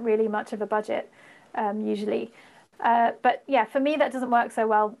there isn't really much of a budget usually. But yeah, for me, that doesn't work so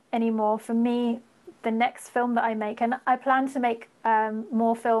well anymore. For me, the next film that I make, and I plan to make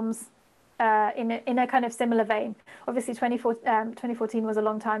more films in a kind of similar vein. Obviously, 2014 was a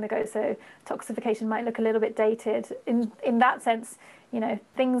long time ago, so Toxification might look a little bit dated. In that sense, you know,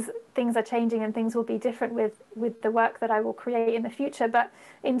 things are changing and things will be different with the work that I will create in the future. But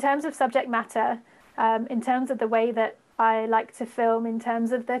in terms of subject matter, in terms of the way that I like to film, in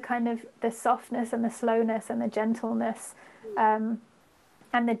terms of the kind of the softness and the slowness and the gentleness and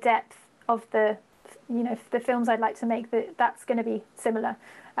the depth of the films I'd like to make, that's going to be similar.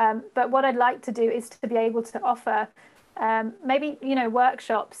 But what I'd like to do is to be able to offer maybe, you know,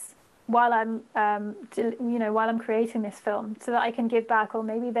 workshops while I'm creating this film, so that I can give back. Or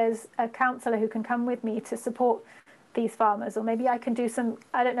maybe there's a counsellor who can come with me to support these farmers, or maybe I can do some,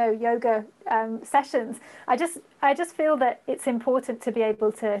 I don't know, yoga sessions. I just feel that it's important to be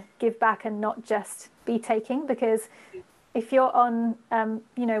able to give back and not just be taking, because if you're on,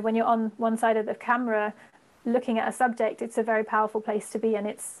 when you're on one side of the camera looking at a subject, it's a very powerful place to be.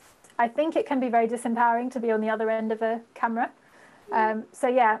 And I think it can be very disempowering to be on the other end of a camera. So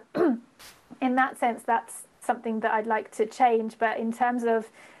yeah, in that sense, that's something that I'd like to change. But in terms of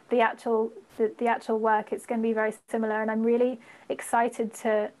the actual work, it's going to be very similar. And I'm really excited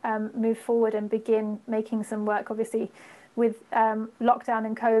to move forward and begin making some work. Obviously, with lockdown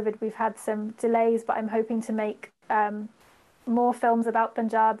and COVID, we've had some delays, but I'm hoping to make more films about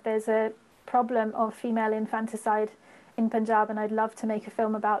Punjab. There's a problem of female infanticide in Punjab, and I'd love to make a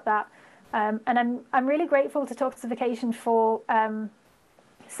film about that. And I'm really grateful to Toxification for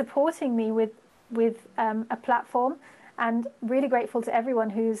supporting me with a platform, and really grateful to everyone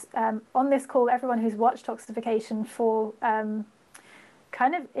who's on this call, everyone who's watched Toxification, for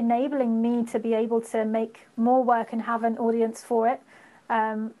kind of enabling me to be able to make more work and have an audience for it.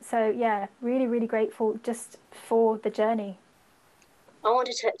 So yeah, really, really grateful just for the journey. I want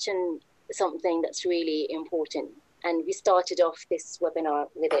to touch on something that's really important and we started off this webinar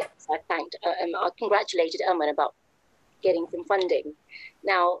with it. So I congratulated Aman about getting some funding.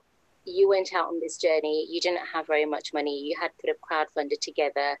 Now, you went out on this journey. You didn't have very much money. You had put a crowdfunder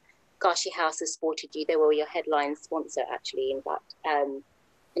together. Kashi House has supported you. They were your headline sponsor, actually, in fact. And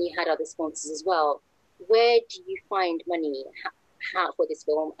you had other sponsors as well. Where do you find money for this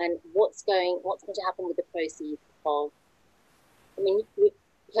film, and what's going to happen with the proceeds of? I mean, we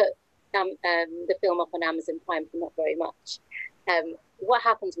put the film up on Amazon Prime for not very much. What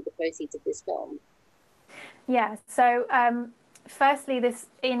happens with the proceeds of this film? Yeah, so firstly, this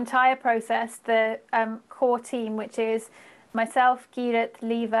entire process, the core team, which is myself, Girit,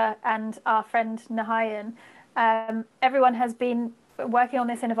 Leva, and our friend Nahayan, everyone has been working on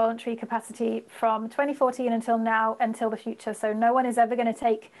this in a voluntary capacity from 2014 until now, until the future. So no one is ever going to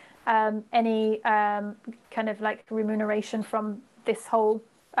take any kind of like remuneration from this whole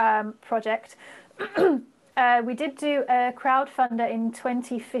project. We did do a crowdfunder in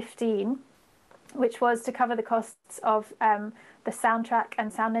 2015, which was to cover the costs of the soundtrack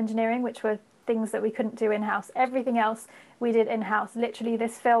and sound engineering, which were things that we couldn't do in-house. Everything else we did in-house. Literally,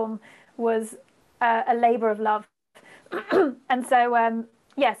 this film was a labor of love. And so,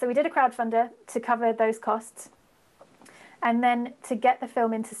 yeah, so we did a crowdfunder to cover those costs. And then to get the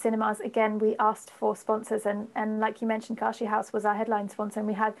film into cinemas, again, we asked for sponsors. And like you mentioned, Kashi House was our headline sponsor. And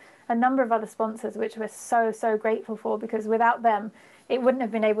we had a number of other sponsors, which we're so, so grateful for, because without them, it wouldn't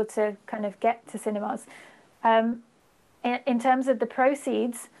have been able to kind of get to cinemas. In terms of the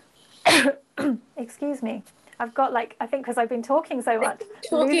proceeds, excuse me, I've got like, I think because I've been talking so much.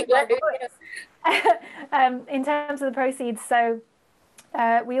 In terms of the proceeds, so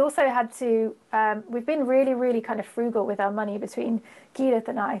we also had to, we've been really, really kind of frugal with our money between Girit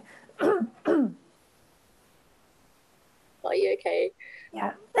and I. Are you okay?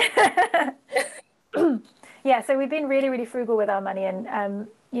 Yeah. Yeah, so we've been really, really frugal with our money, and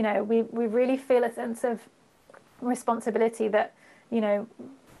you know, we really feel a sense of responsibility that, you know,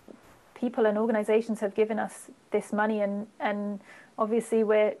 people and organizations have given us this money, and obviously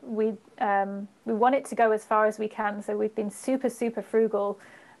we want it to go as far as we can. So we've been super, super frugal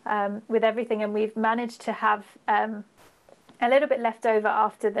with everything, and we've managed to have a little bit left over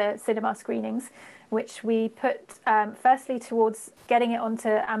after the cinema screenings, which we put firstly towards getting it onto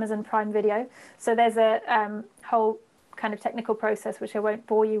Amazon Prime Video. So there's a whole kind of technical process, which I won't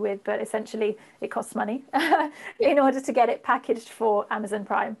bore you with, but essentially it costs money in order to get it packaged for Amazon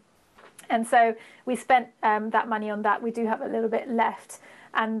Prime. And so we spent that money on that. We do have a little bit left.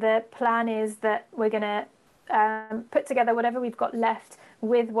 And the plan is that we're going to put together whatever we've got left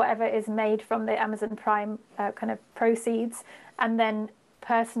with whatever is made from the Amazon Prime kind of proceeds, and then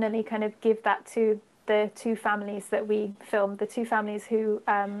personally kind of give that to the two families that we filmed, the two families who,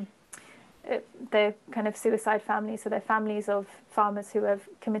 the kind of suicide families, so they're families of farmers who have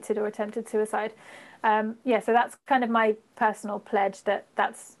committed or attempted suicide. Yeah, so that's kind of my personal pledge, that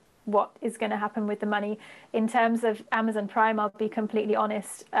that's what is going to happen with the money. In terms of Amazon Prime, I'll be completely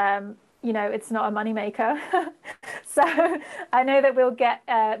honest, you know, it's not a moneymaker. So I know that we'll get,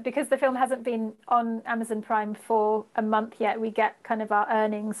 because the film hasn't been on Amazon Prime for a month yet, we get kind of our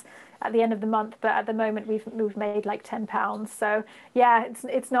earnings at the end of the month, but at the moment we've made like £10. So yeah,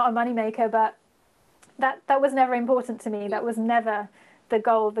 it's not a moneymaker, but that was never important to me. That was never the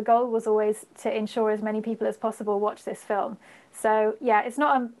goal. The goal was always to ensure as many people as possible watch this film. So yeah, it's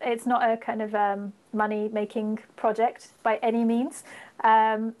not a kind of money making project by any means,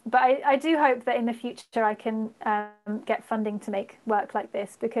 but I do hope that in the future I can get funding to make work like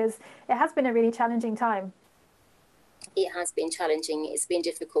this, because it has been a really challenging time. It has been challenging. It's been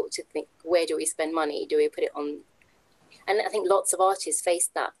difficult to think, where do we spend money? Do we put it on? And I think lots of artists face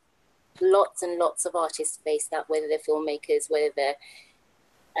that. Lots and lots of artists face that, whether they're filmmakers, whether they're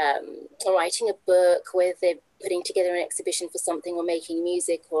writing a book, whether they're putting together an exhibition for something, or making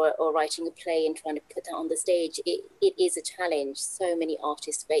music, or writing a play and trying to put that on the stage. It is a challenge so many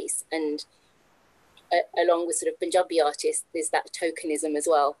artists face, and along with sort of Punjabi artists, there's that tokenism as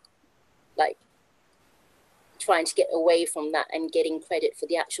well, like trying to get away from that and getting credit for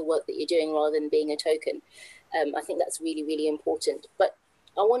the actual work that you're doing rather than being a token. I think that's really, really important. But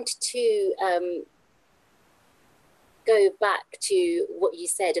I wanted to go back to what you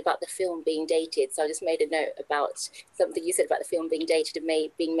said about the film being dated. So I just made a note about something you said about the film being dated and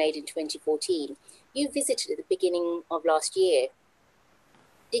being made in 2014. You visited at the beginning of last year.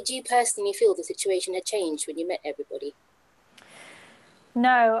 Did you personally feel the situation had changed when you met everybody?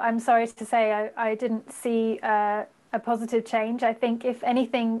 No, I'm sorry to say I didn't see a positive change. I think if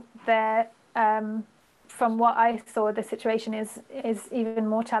anything, there, from what I saw, the situation is even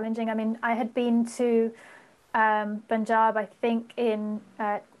more challenging. I mean, I had been to Punjab, I think in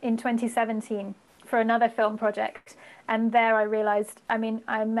 2017 for another film project, and there I realized, I mean,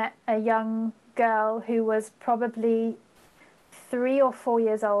 I met a young girl who was probably 3 or 4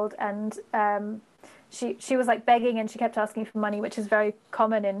 years old, and she was like begging, and she kept asking for money, which is very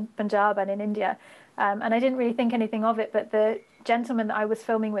common in Punjab and in India. And I didn't really think anything of it, but the gentleman that I was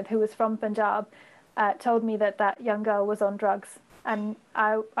filming with, who was from Punjab, told me that that young girl was on drugs, and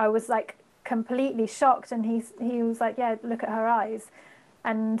I was like completely shocked. And he was like, "Yeah, look at her eyes,"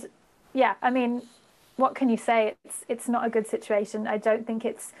 and yeah, I mean, what can you say? It's not a good situation. I don't think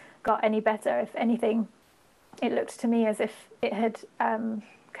it's got any better. If anything, it looked to me as if it had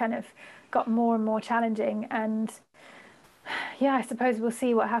kind of got more and more challenging. And yeah, I suppose we'll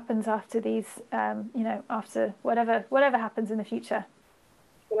see what happens after these, after whatever happens in the future.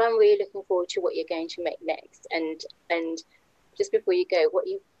 Well, I'm really looking forward to what you're going to make next. And just before you go, what are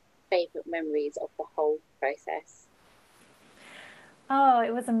your favourite memories of the whole process? Oh,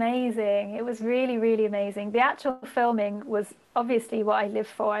 it was amazing. It was really, really amazing. The actual filming was obviously what I live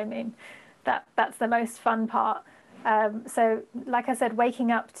for. I mean, that's the most fun part. So, like I said,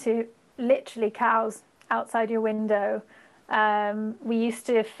 waking up to literally cows outside your window. We used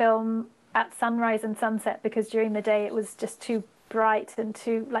to film at sunrise and sunset because during the day it was just too bright and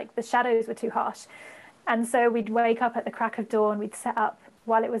the shadows were too harsh. And so we'd wake up at the crack of dawn, we'd set up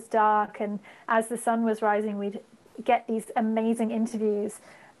while it was dark, and as the sun was rising, we'd get these amazing interviews.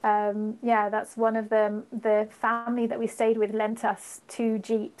 That's one of them. The family that we stayed with lent us 2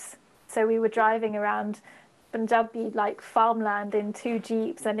 jeeps. So we were driving around Punjabi like farmland in 2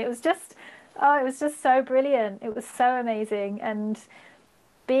 jeeps, and it was just so brilliant. It was so amazing, and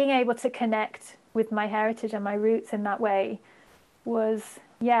being able to connect with my heritage and my roots in that way was,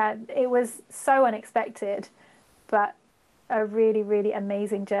 it was so unexpected, but a really, really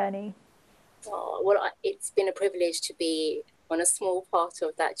amazing journey. Oh, well, it's been a privilege to be on a small part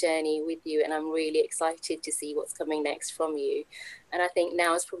of that journey with you, and I'm really excited to see what's coming next from you. And I think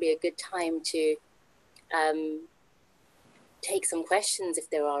now is probably a good time to take some questions if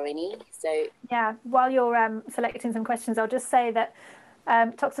there are any. So yeah, while you're selecting some questions, I'll just say that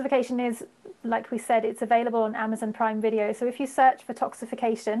Toxification is, like we said, it's available on Amazon Prime Video. So if you search for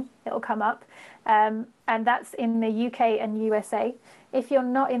Toxification, it'll come up, and that's in the UK and USA. If you're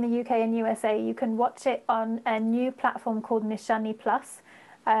not in the UK and USA, you can watch it on a new platform called Nishani Plus,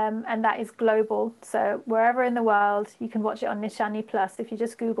 and that is global. So wherever in the world, you can watch it on Nishani Plus. If you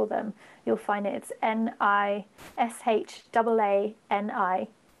just Google them, you'll find it. It's NISHAANI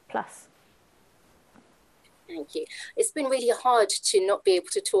Plus. thank you. It's been really hard to not be able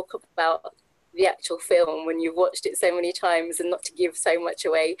to talk about the actual film when you've watched it so many times and not to give so much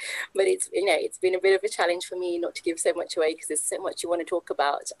away. But it's been a bit of a challenge for me not to give so much away because there's so much you want to talk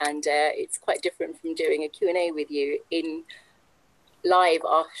about, and it's quite different from doing a Q&A with you in live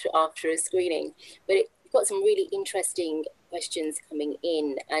after a screening. But we've got some really interesting questions coming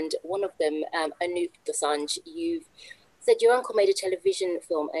in, and one of them, Anoop Dosanjh, you've said your uncle made a television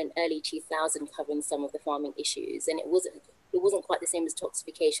film in early 2000 covering some of the farming issues, and it wasn't quite the same as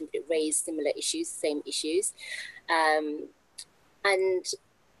Toxification, but it raised similar issues, same issues. And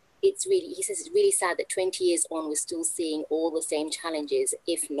he says it's really sad that 20 years on, we're still seeing all the same challenges,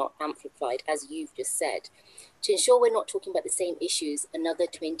 if not amplified, as you've just said. To ensure we're not talking about the same issues another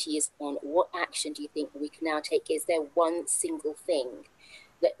 20 years on, what action do you think we can now take? Is there one single thing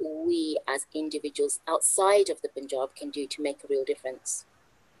that we as individuals outside of the Punjab can do to make a real difference?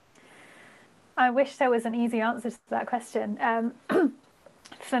 I wish there was an easy answer to that question.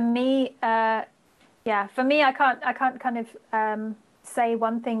 For me, I can't kind of say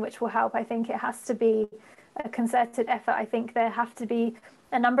one thing which will help. I think it has to be a concerted effort. I think there have to be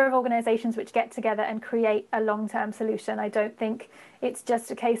a number of organisations which get together and create a long-term solution. I don't think it's just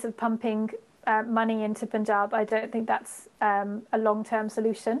a case of pumping money into Punjab. I don't think that's a long-term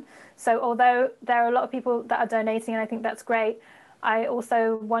solution. So although there are a lot of people that are donating, and I think that's great, I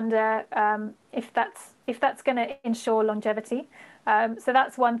also wonder if that's going to ensure longevity. So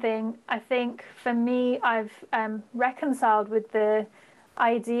that's one thing. I think for me, I've reconciled with the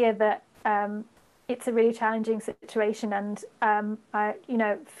idea that it's a really challenging situation, and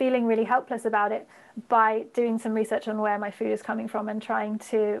feeling really helpless about it by doing some research on where my food is coming from and trying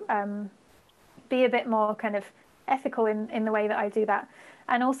to be a bit more kind of ethical in the way that I do that.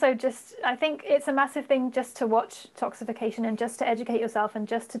 And also just, I think it's a massive thing just to watch Toxification and just to educate yourself and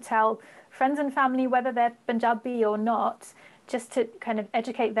just to tell friends and family, whether they're Punjabi or not, just to kind of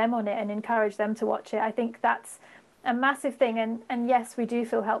educate them on it and encourage them to watch it. I think that's a massive thing. And yes, we do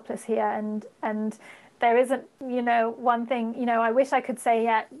feel helpless here. And there isn't, you know, one thing, you know, I wish I could say,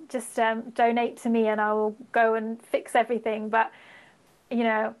 yeah, just donate to me and I will go and fix everything. But, you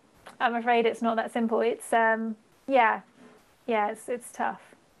know, I'm afraid it's not that simple. It's, it's tough.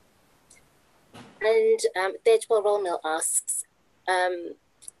 And Dejwal Rolmill asks,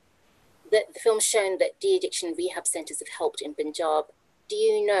 that the film's shown that de-addiction rehab centres have helped in Punjab. Do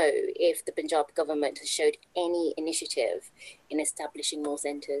you know if the Punjab government has showed any initiative in establishing more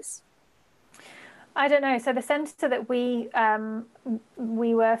centres? I don't know. So the centre that we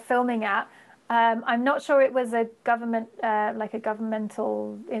were filming at, I'm not sure it was a government, like a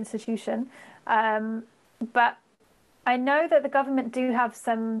governmental institution, but I know that the government do have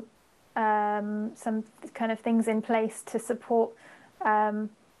some kind of things in place to support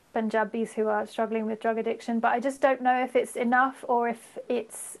Punjabis who are struggling with drug addiction. But I just don't know if it's enough, or if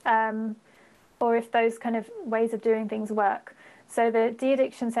it's or if those kind of ways of doing things work. So the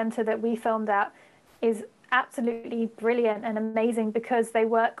de-addiction centre that we filmed at is absolutely brilliant and amazing, because they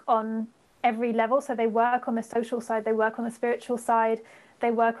work on every level. So they work on the social side, they work on the spiritual side,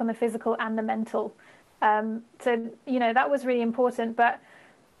 they work on the physical and the mental. So, you know, that was really important. But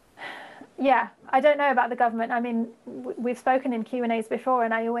yeah, I don't know about the government. I mean, we've spoken in Q&As before,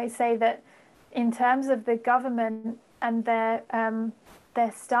 and I always say that in terms of the government and their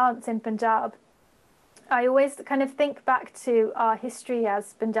stance in Punjab, I always kind of think back to our history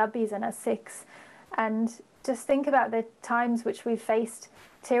as Punjabis and as Sikhs, and just think about the times which we've faced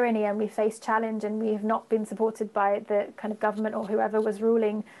tyranny and we faced challenge, and we have not been supported by the kind of government or whoever was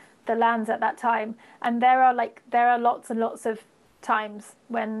ruling the lands at that time. And there are lots and lots of times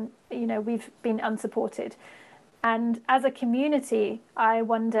when, you know, we've been unsupported. And as a community, I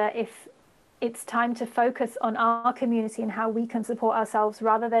wonder if it's time to focus on our community and how we can support ourselves,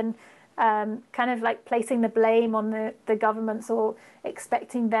 rather than kind of like placing the blame on the governments or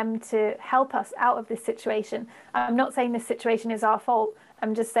expecting them to help us out of this situation. I'm not saying this situation is our fault.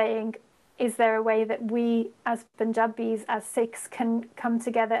 I'm just saying, is there a way that we as Punjabis, as Sikhs, can come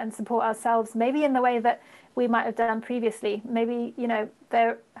together and support ourselves, maybe in the way that we might have done previously? Maybe, you know,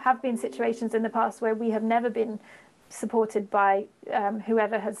 there have been situations in the past where we have never been supported by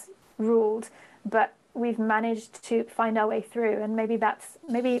whoever has ruled, but we've managed to find our way through, and maybe that's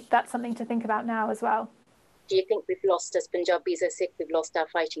something to think about now as well. Do you think we've lost, as Punjabis, as Sikh, we've lost our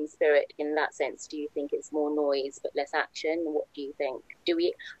fighting spirit in that sense? Do you think it's more noise but less action? What do you think?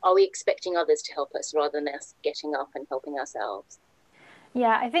 Are we expecting others to help us rather than us getting up and helping ourselves?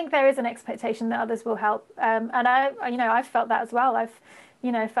 Yeah, I think there is an expectation that others will help, and I've felt that as well.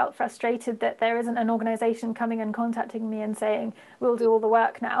 I've felt frustrated that there isn't an organisation coming and contacting me and saying, we'll do all the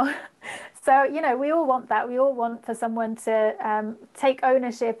work now. So, you know, we all want that. We all want for someone to take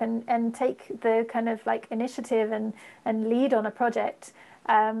ownership and take the kind of like initiative and lead on a project.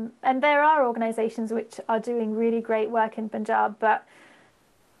 And there are organisations which are doing really great work in Punjab. But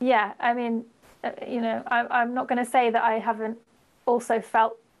yeah, I mean, I'm not going to say that I haven't also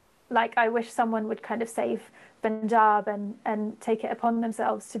felt like I wish someone would kind of save Punjab and take it upon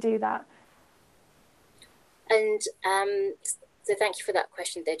themselves to do that. And so thank you for that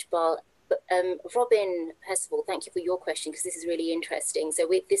question, Dejbal. But Robin Percival, thank you for your question, because this is really interesting. So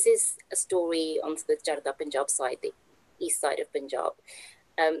this is a story on the Jarda Punjab side, the east side of Punjab.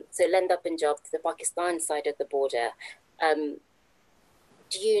 So Lenda Punjab, the Pakistan side of the border.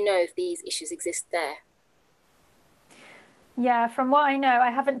 Do you know if these issues exist there? Yeah, from what I know,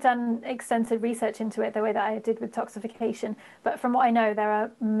 I haven't done extensive research into it the way that I did with Toxification, but from what I know, there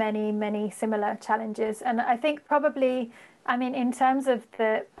are many, many similar challenges. And I think probably, I mean, in terms of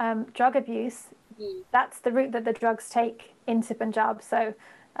the drug abuse, that's the route that the drugs take into Punjab. So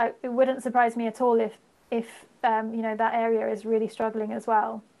it wouldn't surprise me at all if that area is really struggling as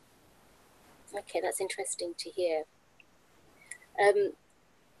well. Okay, that's interesting to hear.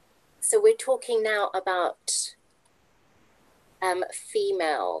 So we're talking now about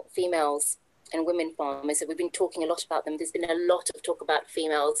females and women farmers. So we've been talking a lot about them. There's been a lot of talk about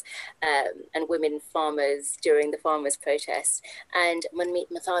females and women farmers during the farmers' protest. And Manmeet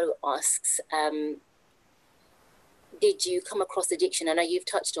Matharu asks, did you come across addiction? I know you've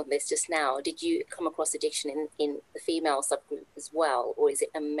touched on this just now. Did you come across addiction in the female subgroup as well? Or is it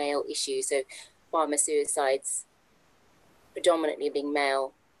a male issue? So farmer suicides predominantly being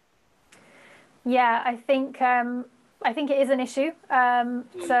male? Yeah, I think it is an issue.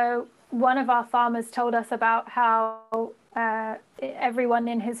 So one of our farmers told us about how everyone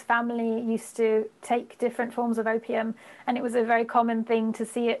in his family used to take different forms of opium, and it was a very common thing to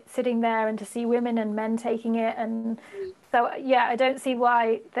see it sitting there and to see women and men taking it. And so, yeah, I don't see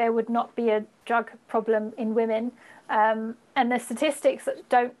why there would not be a drug problem in women. And the statistics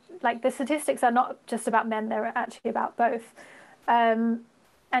don't like the statistics are not just about men, they're actually about both.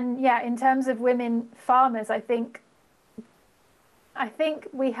 And yeah, in terms of women farmers, I think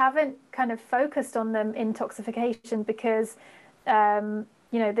we haven't kind of focused on them in Toxification because,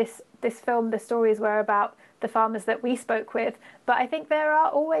 you know, this film, the stories were about the farmers that we spoke with. But I think there are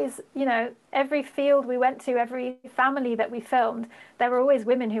always, you know, every field we went to, every family that we filmed, there were always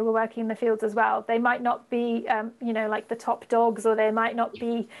women who were working in the fields as well. They might not be, you know, like the top dogs, or they might not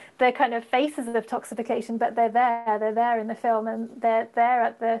be the kind of faces of Toxification, but they're there in the film, and they're there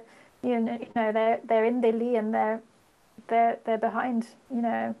at the, you know, they're in Delhi, and they're behind, you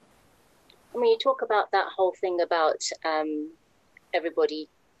know. I mean, you talk about that whole thing about everybody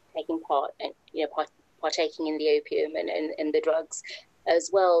taking part and, you know, partaking in the opium and the drugs as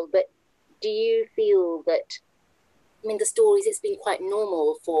well. But do you feel that, I mean, the stories, it's been quite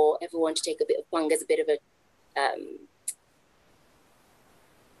normal for everyone to take a bit of bhang as a bit of a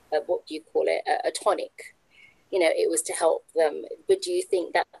what do you call it, a tonic. You know, it was to help them. But do you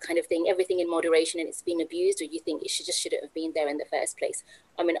think that kind of thing, everything in moderation, and it's been abused, or do you think it shouldn't have been there in the first place?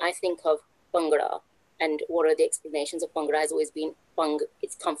 I mean, I think of Bhangra, and what are the explanations of Bhangra has always been bhang.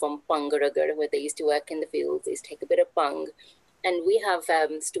 It's come from Bhangaragar, where they used to work in the fields. They used to take a bit of bhang. And we have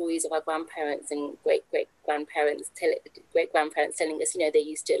stories of our grandparents and great-grandparents telling us, you know, they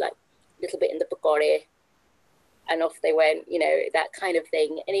used to like a little bit in the pakore, and off they went, you know, that kind of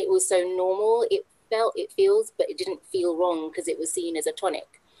thing. And it was so normal. It feels, but it didn't feel wrong because it was seen as a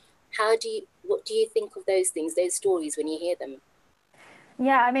tonic. What do you think of those things, those stories, when you hear them?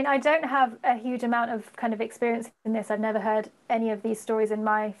 Yeah, I mean, I don't have a huge amount of kind of experience in this. I've never heard any of these stories in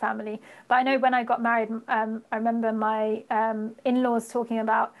my family. But I know when I got married, I remember my in-laws talking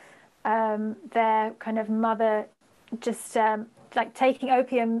about their kind of mother just like taking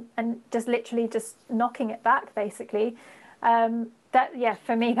opium and just literally just knocking it back, basically. Yeah,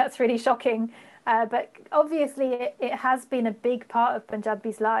 for me, that's really shocking. But obviously, it has been a big part of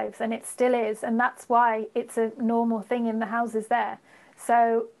Punjabis' lives, and it still is. And that's why it's a normal thing in the houses there.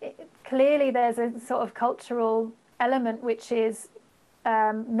 So clearly there's a sort of cultural element which is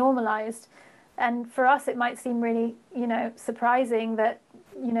normalized. And for us, it might seem really, you know, surprising that,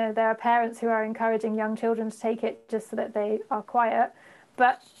 you know, there are parents who are encouraging young children to take it just so that they are quiet.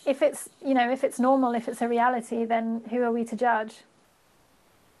 But if it's, you know, if it's normal, if it's a reality, then who are we to judge?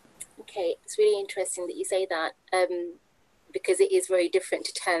 Okay, it's really interesting that you say that, because it is very different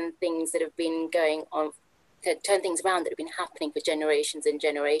to turn things that have been going on, to turn things around that have been happening for generations and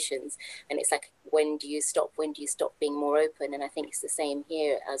generations. And it's like, when do you stop being more open? And I think it's the same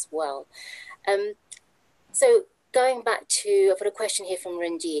here as well. So going back to, I've got a question here from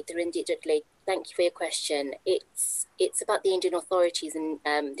Ranjit Jadle. Thank you for your question. It's about the Indian authorities, and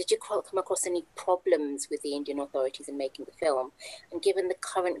did you come across any problems with the Indian authorities in making the film? And given the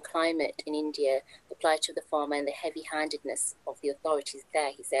current climate in India, the plight of the farmer and the heavy-handedness of the authorities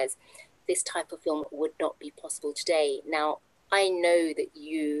there, he says, this type of film would not be possible today. Now, I know that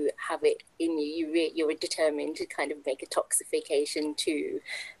you have it in you. You're determined to kind of make a Toxification to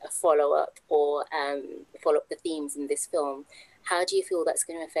follow up or follow up the themes in this film. How do you feel that's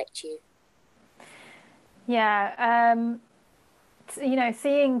going to affect you? Yeah, you know,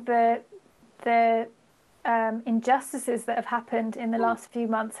 seeing the injustices that have happened in the last few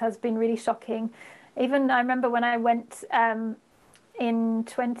months has been really shocking. Even I remember when I went in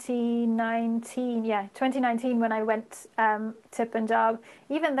 2019 when I went to Punjab,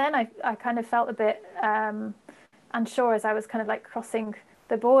 even then I kind of felt a bit unsure as I was kind of like crossing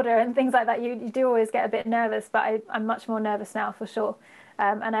the border and things like that. You do always get a bit nervous, but I'm much more nervous now for sure.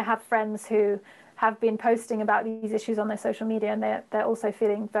 And I have friends who have been posting about these issues on their social media, and they're also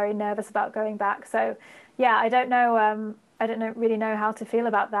feeling very nervous about going back. So yeah, I don't really know how to feel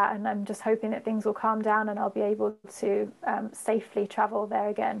about that, and I'm just hoping that things will calm down and I'll be able to safely travel there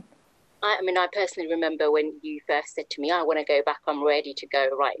again. I mean, I personally remember when you first said to me, I want to go back, I'm ready to go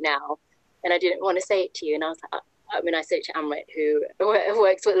right now. And I didn't want to say it to you. And I was like, I mean, I said it to Amrit, who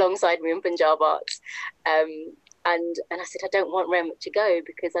works alongside me in Punjab Arts. And I said, I don't want Rehmat to go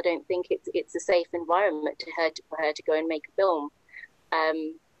because I don't think it's a safe environment for her to go and make a film.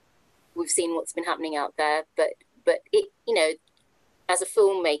 We've seen what's been happening out there, but it, you know, as a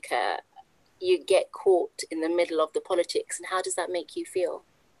filmmaker, you get caught in the middle of the politics. And how does that make you feel?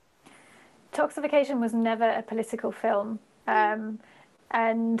 Toxification was never a political film. And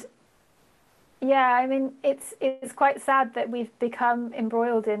yeah, I mean, it's quite sad that we've become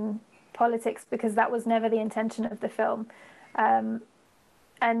embroiled in politics because that was never the intention of the film. And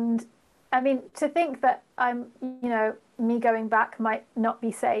I mean, to think that me going back might not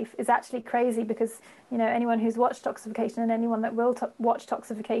be safe is actually crazy, because, anyone who's watched Toxification and anyone that will watch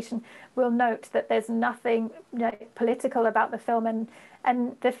Toxification will note that there's nothing political about the film,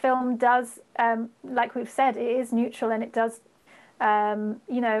 and the film does, like we've said, it is neutral, and it does,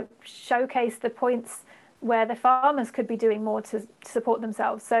 showcase the points where the farmers could be doing more to support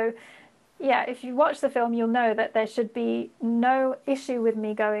themselves. So, yeah, if you watch the film, you'll know that there should be no issue with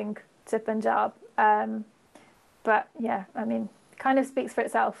me going to Punjab. But yeah, I mean, it kind of speaks for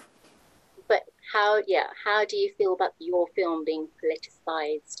itself. But how do you feel about your film being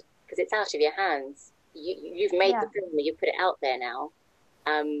politicized? Because it's out of your hands. You've made the film, you put it out there now.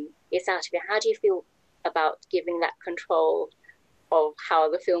 It's out of your. How do you feel about giving that control of how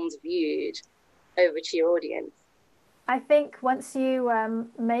the film's viewed over to your audience? I think once you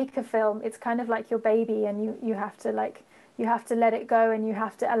make a film, it's kind of like your baby, and you have to let it go, and you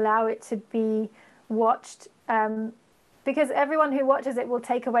have to allow it to be watched, because everyone who watches it will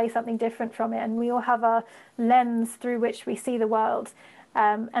take away something different from it, and we all have a lens through which we see the world,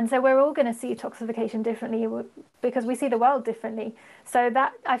 and so we're all going to see Toxification differently because we see the world differently. So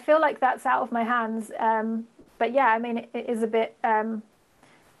that, I feel like that's out of my hands, but yeah, I mean, it is a bit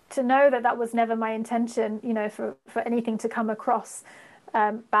to know that was never my intention, for anything to come across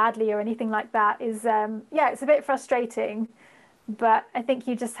badly or anything like that is, it's a bit frustrating, but I think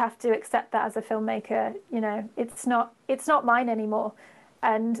you just have to accept that as a filmmaker. It's not mine anymore.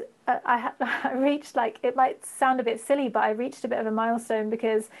 And I reached, like, it might sound a bit silly, but I reached a bit of a milestone,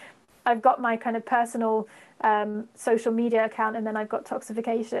 because I've got my kind of personal social media account, and then I've got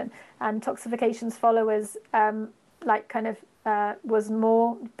Toxification, and Toxification's followers was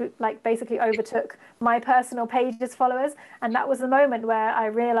more, like, basically overtook my personal page's followers, and that was the moment where I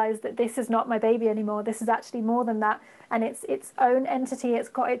realized that this is not my baby anymore. This is actually more than that, and it's its own entity. It's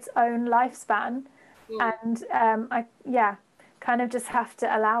got its own lifespan, and I kind of just have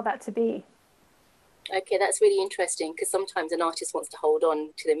to allow that to be. Okay, that's really interesting, because sometimes an artist wants to hold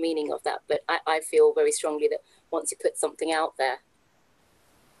on to the meaning of that, but I feel very strongly that once you put something out there,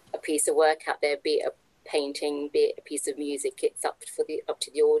 a piece of work out there, be it a painting, be it a piece of music, it's up to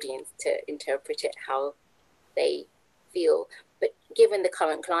the audience to interpret it how they feel. But given the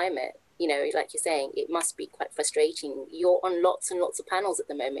current climate, like you're saying, it must be quite frustrating. You're on lots and lots of panels at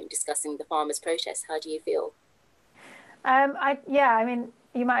the moment discussing the farmers' protests. How do you feel? I mean,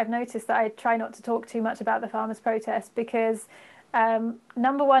 you might have noticed that I try not to talk too much about the farmers' protests, because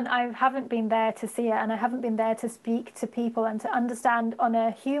number one, I haven't been there to see it, and I haven't been there to speak to people and to understand on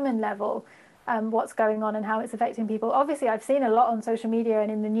a human level what's going on and how it's affecting people. Obviously, I've seen a lot on social media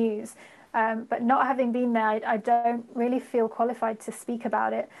and in the news, but not having been there, I don't really feel qualified to speak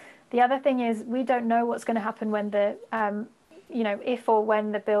about it. The other thing is, we don't know what's going to happen when the, if or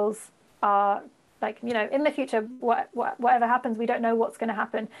when the bills are, in the future, whatever happens, we don't know what's going to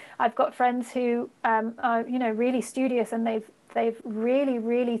happen. I've got friends who are, really studious, and they've really,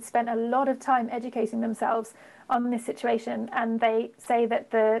 really spent a lot of time educating themselves on this situation, and they say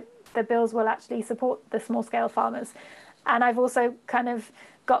that the bills will actually support the small-scale farmers. And I've also kind of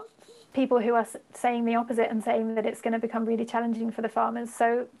got people who are saying the opposite and saying that it's going to become really challenging for the farmers.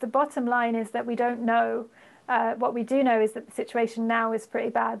 So the bottom line is that we don't know. What we do know is that the situation now is pretty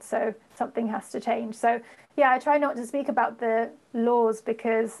bad, so something has to change. So yeah, I try not to speak about the laws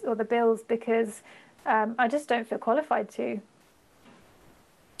or the bills, because I just don't feel qualified to.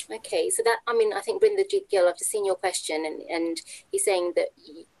 Okay, so that, I mean, I think Brinda Gill, I've just seen your question, and he's saying that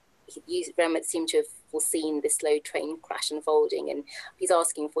you, Rehmat, seem to have foreseen this slow train crash unfolding, and he's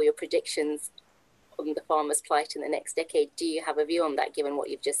asking for your predictions on the farmers' plight in the next decade. Do you have a view on that, given what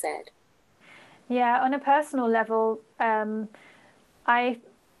you've just said? Yeah, on a personal level,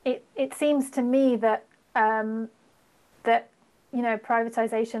 it seems to me that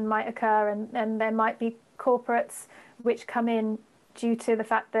privatization might occur, and there might be corporates which come in due to the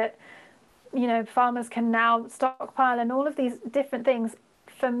fact that farmers can now stockpile and all of these different things.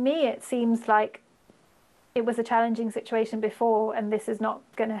 For me, it seems like it was a challenging situation before, and this is not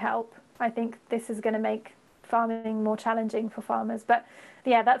going to help. I think this is going to make farming more challenging for farmers. But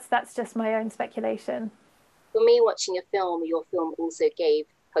yeah, that's just my own speculation. For me, watching your film also gave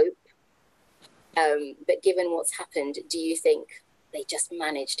hope. But given what's happened, do you think they just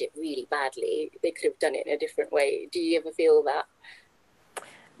managed it really badly? They could have done it in a different way. Do you ever feel that?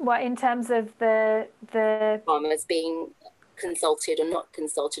 What, in terms of the farmers being consulted or not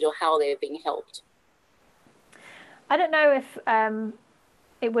consulted, or how they were being helped? I don't know if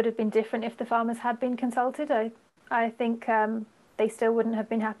it would have been different if the farmers had been consulted. I think they still wouldn't have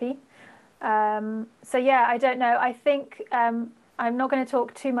been happy. So yeah, I don't know. I think I'm not going to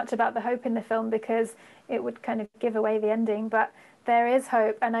talk too much about the hope in the film because it would kind of give away the ending, but there is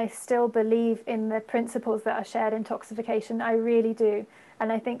hope, and I still believe in the principles that are shared in Toxification. I really do,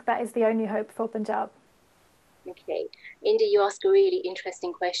 and I think that is the only hope for Punjab. Okay, Indy, you asked a really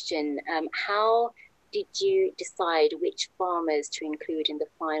interesting question. How did you decide which farmers to include in the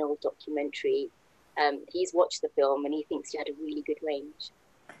final documentary? He's watched the film and he thinks you had a really good range.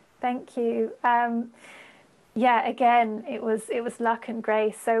 Thank you. Yeah, again, it was luck and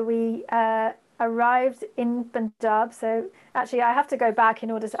grace. So we arrived in Punjab. So actually, I have to go back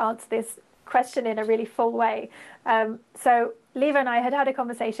in order to answer this question in a really full way. So Leva and I had a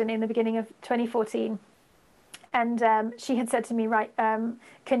conversation in the beginning of 2014. And she had said to me, right,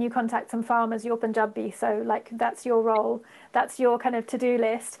 can you contact some farmers? You're Punjabi, so like that's your role, that's your kind of to-do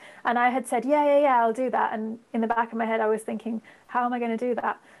list. And I had said, yeah, I'll do that. And in the back of my head, I was thinking, how am I going to do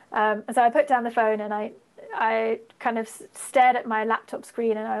that? And so I put down the phone and I kind of stared at my laptop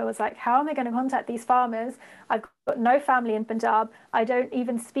screen and I was like, how am I going to contact these farmers? I've got no family in Punjab. I don't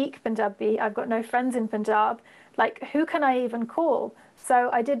even speak Punjabi. I've got no friends in Punjab. Like, who can I even call? So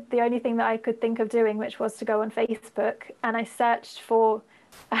I did the only thing that I could think of doing, which was to go on Facebook, and I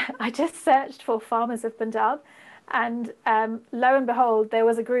just searched for farmers of Punjab, and lo and behold, there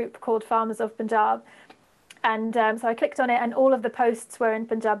was a group called Farmers of Punjab, and so I clicked on it, and all of the posts were in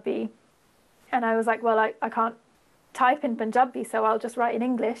Punjabi, and I was like, well, I can't type in Punjabi, so I'll just write in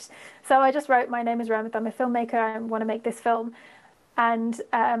English. So I just wrote, my name is Rehmat, I'm a filmmaker, I want to make this film, and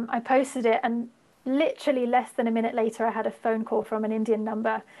I posted it, and literally less than a minute later, I had a phone call from an Indian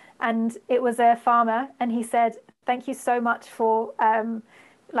number, and it was a farmer, and he said, thank you so much for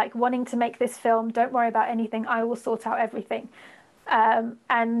like wanting to make this film. Don't worry about anything. I will sort out everything.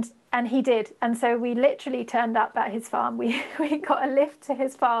 And he did. And so we literally turned up at his farm. We got a lift to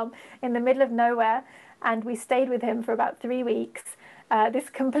his farm in the middle of nowhere, and we stayed with him for about 3 weeks. This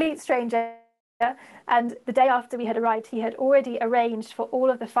complete stranger. And the day after we had arrived, he had already arranged for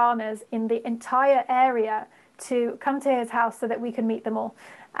all of the farmers in the entire area to come to his house so that we could meet them all.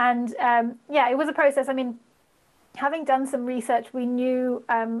 And yeah, it was a process. I mean, having done some research, we knew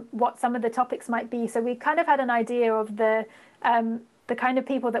what some of the topics might be. So we kind of had an idea of the kind of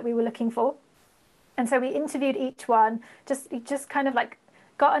people that we were looking for. And so we interviewed each one, just kind of like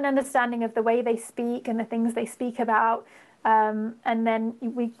got an understanding of the way they speak and the things they speak about. And then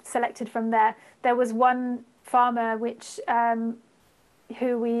we selected from there. There was one farmer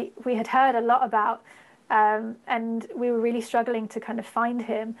who we had heard a lot about, and we were really struggling to kind of find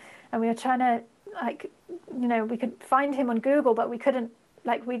him. And we were trying to, like, we could find him on Google, but we couldn't,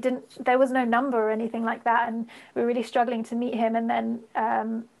 like, there was no number or anything like that. And we were really struggling to meet him. And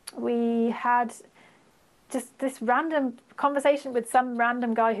then we had just this random conversation with some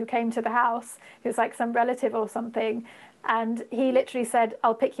random guy who came to the house, who's like some relative or something. And he literally said,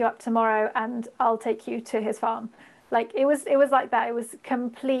 I'll pick you up tomorrow and I'll take you to his farm. Like, it was like that. It was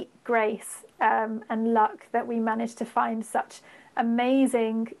complete grace and luck that we managed to find such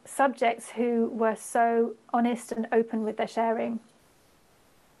amazing subjects who were so honest and open with their sharing.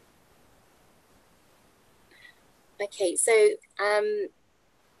 Okay, so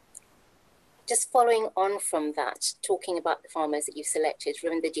just following on from that, talking about the farmers that you've selected,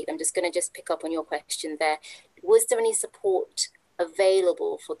 Ravinderjeet, I'm just going to pick up on your question there. Was there any support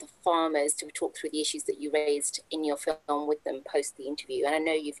available for the farmers to talk through the issues that you raised in your film with them post the interview? And I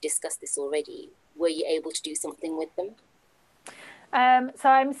know you've discussed this already. Were you able to do something with them? So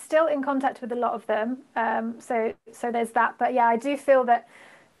I'm still in contact with a lot of them. So there's that. But yeah, I do feel that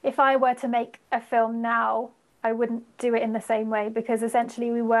if I were to make a film now, I wouldn't do it in the same way, because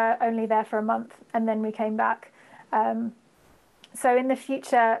essentially we were only there for a month and then we came back. So in the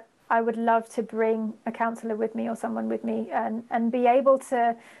future, I would love to bring a counsellor with me or someone with me and be able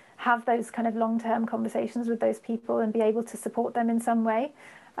to have those kind of long-term conversations with those people and be able to support them in some way.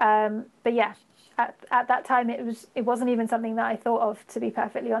 But yeah, at that time, it wasn't even something that I thought of, to be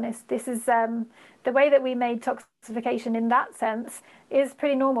perfectly honest. This is the way that we made Toxification in that sense is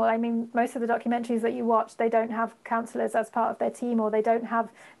pretty normal. I mean, most of the documentaries that you watch, they don't have counsellors as part of their team, or they don't have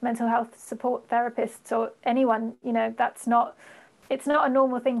mental health support therapists or anyone. It's not a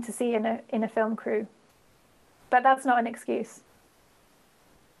normal thing to see in a film crew, but that's not an excuse.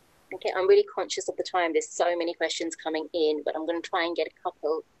 Okay, I'm really conscious of the time. There's so many questions coming in, but I'm going to try and get a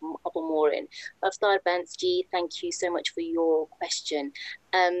couple more in. Avstar Bansji, thank you so much for your question.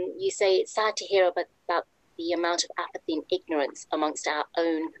 You say it's sad to hear about the amount of apathy and ignorance amongst our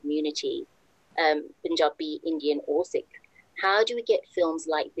own community, Punjabi, Indian or Sikh. How do we get films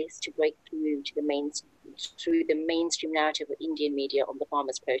like this to break through to the mainstream narrative of Indian media on the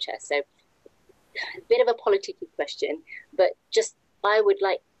farmers' protest? So a bit of a political question, but just I would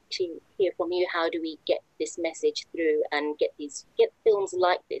like to hear from you, how do we get this message through and get films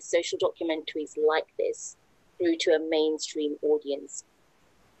like this, social documentaries like this, through to a mainstream audience,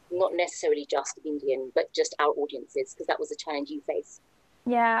 not necessarily just Indian, but just our audiences, because that was a challenge you faced.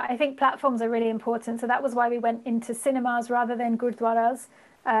 Yeah, I think platforms are really important. So that was why we went into cinemas rather than gurdwaras.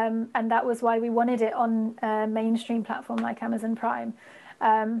 And that was why we wanted it on a mainstream platform like Amazon Prime.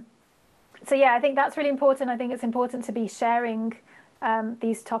 So yeah, I think that's really important. I think it's important to be sharing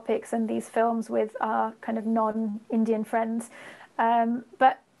these topics and these films with our kind of non-Indian friends.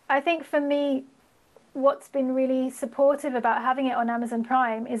 But I think for me, what's been really supportive about having it on Amazon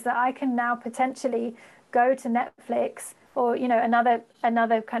Prime is that I can now potentially go to Netflix or, you know,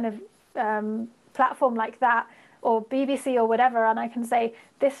 another kind of platform like that, or BBC or whatever, and I can say,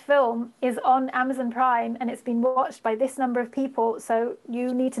 this film is on Amazon Prime and it's been watched by this number of people, so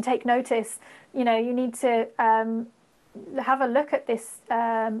you need to take notice, you know, you need to have a look at this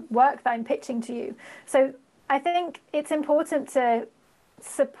work that I'm pitching to you. So I think it's important to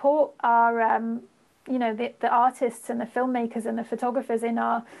support our, you know, the artists and the filmmakers and the photographers in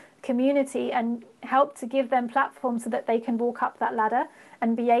our community and help to give them platforms so that they can walk up that ladder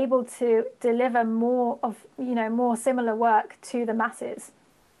and be able to deliver more of, you know, more similar work to the masses.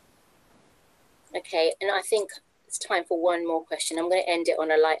 Okay, and I think it's time for one more question. I'm going to end it on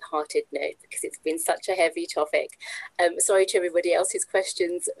a light-hearted note because it's been such a heavy topic. Sorry to everybody else whose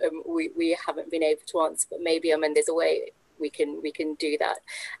questions we haven't been able to answer, but maybe there's a way we can do that.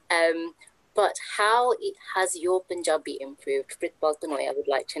 But how has your Punjabi improved? Pritpal Tanoy, I would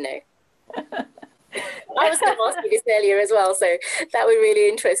like to know. I was going to ask you this earlier as well, so that would be really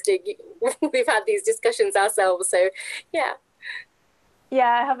interesting. We've had these discussions ourselves, so yeah. Yeah,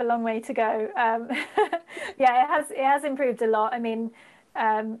 I have a long way to go. Yeah, it has improved a lot. I mean,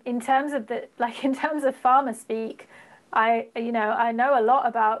 in terms of farmer speak, I know a lot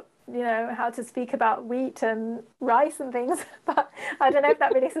about, you know, how to speak about wheat and rice and things, but I don't know if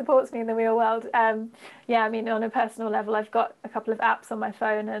that really supports me in the real world. Yeah, I mean, on a personal level, I've got a couple of apps on my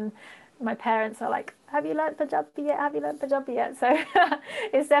phone, and my parents are like, have you learnt Punjabi yet? Have you learnt Punjabi yet? So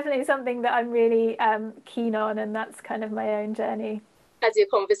it's definitely something that I'm really keen on, and that's kind of my own journey. Has your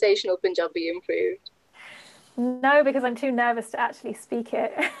conversational Punjabi improved? No, because I'm too nervous to actually speak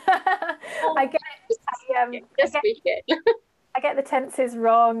it. I get the tenses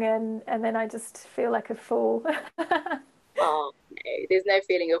wrong, and then I just feel like a fool. Oh, no, there's no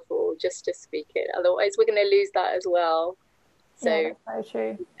feeling of fool, just to speak it. Otherwise, we're going to lose that as well. So yeah, that's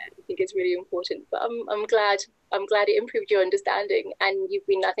very true. I think it's really important. But I'm glad it improved your understanding. And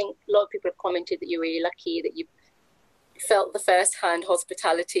I think a lot of people have commented that you're really lucky that you felt the first-hand the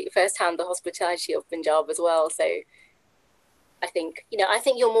hospitality of Punjab as well. So I think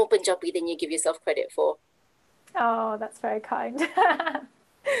you're more Punjabi than you give yourself credit for. Oh, that's very kind.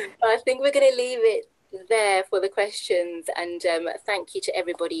 I think we're going to leave it there for the questions, and thank you to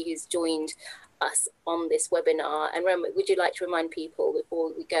everybody who's joined us on this webinar. And Rehmat, would you like to remind people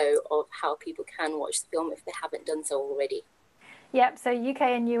before we go of how people can watch the film if they haven't done so already? Yep, so UK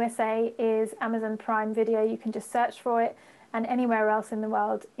and USA is Amazon Prime Video. You can just search for it, and anywhere else in the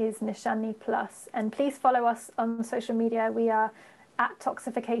world is Nishani Plus. And please follow us on social media. We are at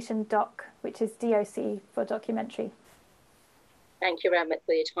Toxification Doc, which is DOC for documentary. Thank you, Rehmat,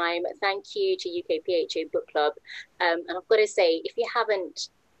 for your time. Thank you to UKPHA Book Club. And I've got to say, if you haven't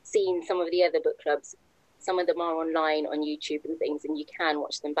seen some of the other book clubs, some of them are online on YouTube and things, and you can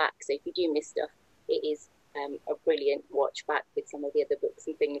watch them back. So if you do miss stuff, it is a brilliant watch back with some of the other books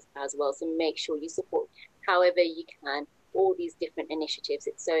and things as well. So make sure you support however you can all these different initiatives.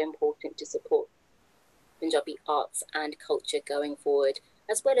 It's so important to support Punjabi arts and culture going forward,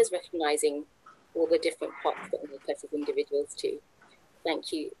 as well as recognising all the different parts that make us as individuals too.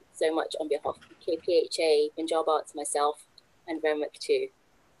 Thank you so much on behalf of KPHA, Punjab Arts, myself, and Rehmat too.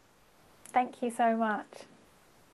 Thank you so much.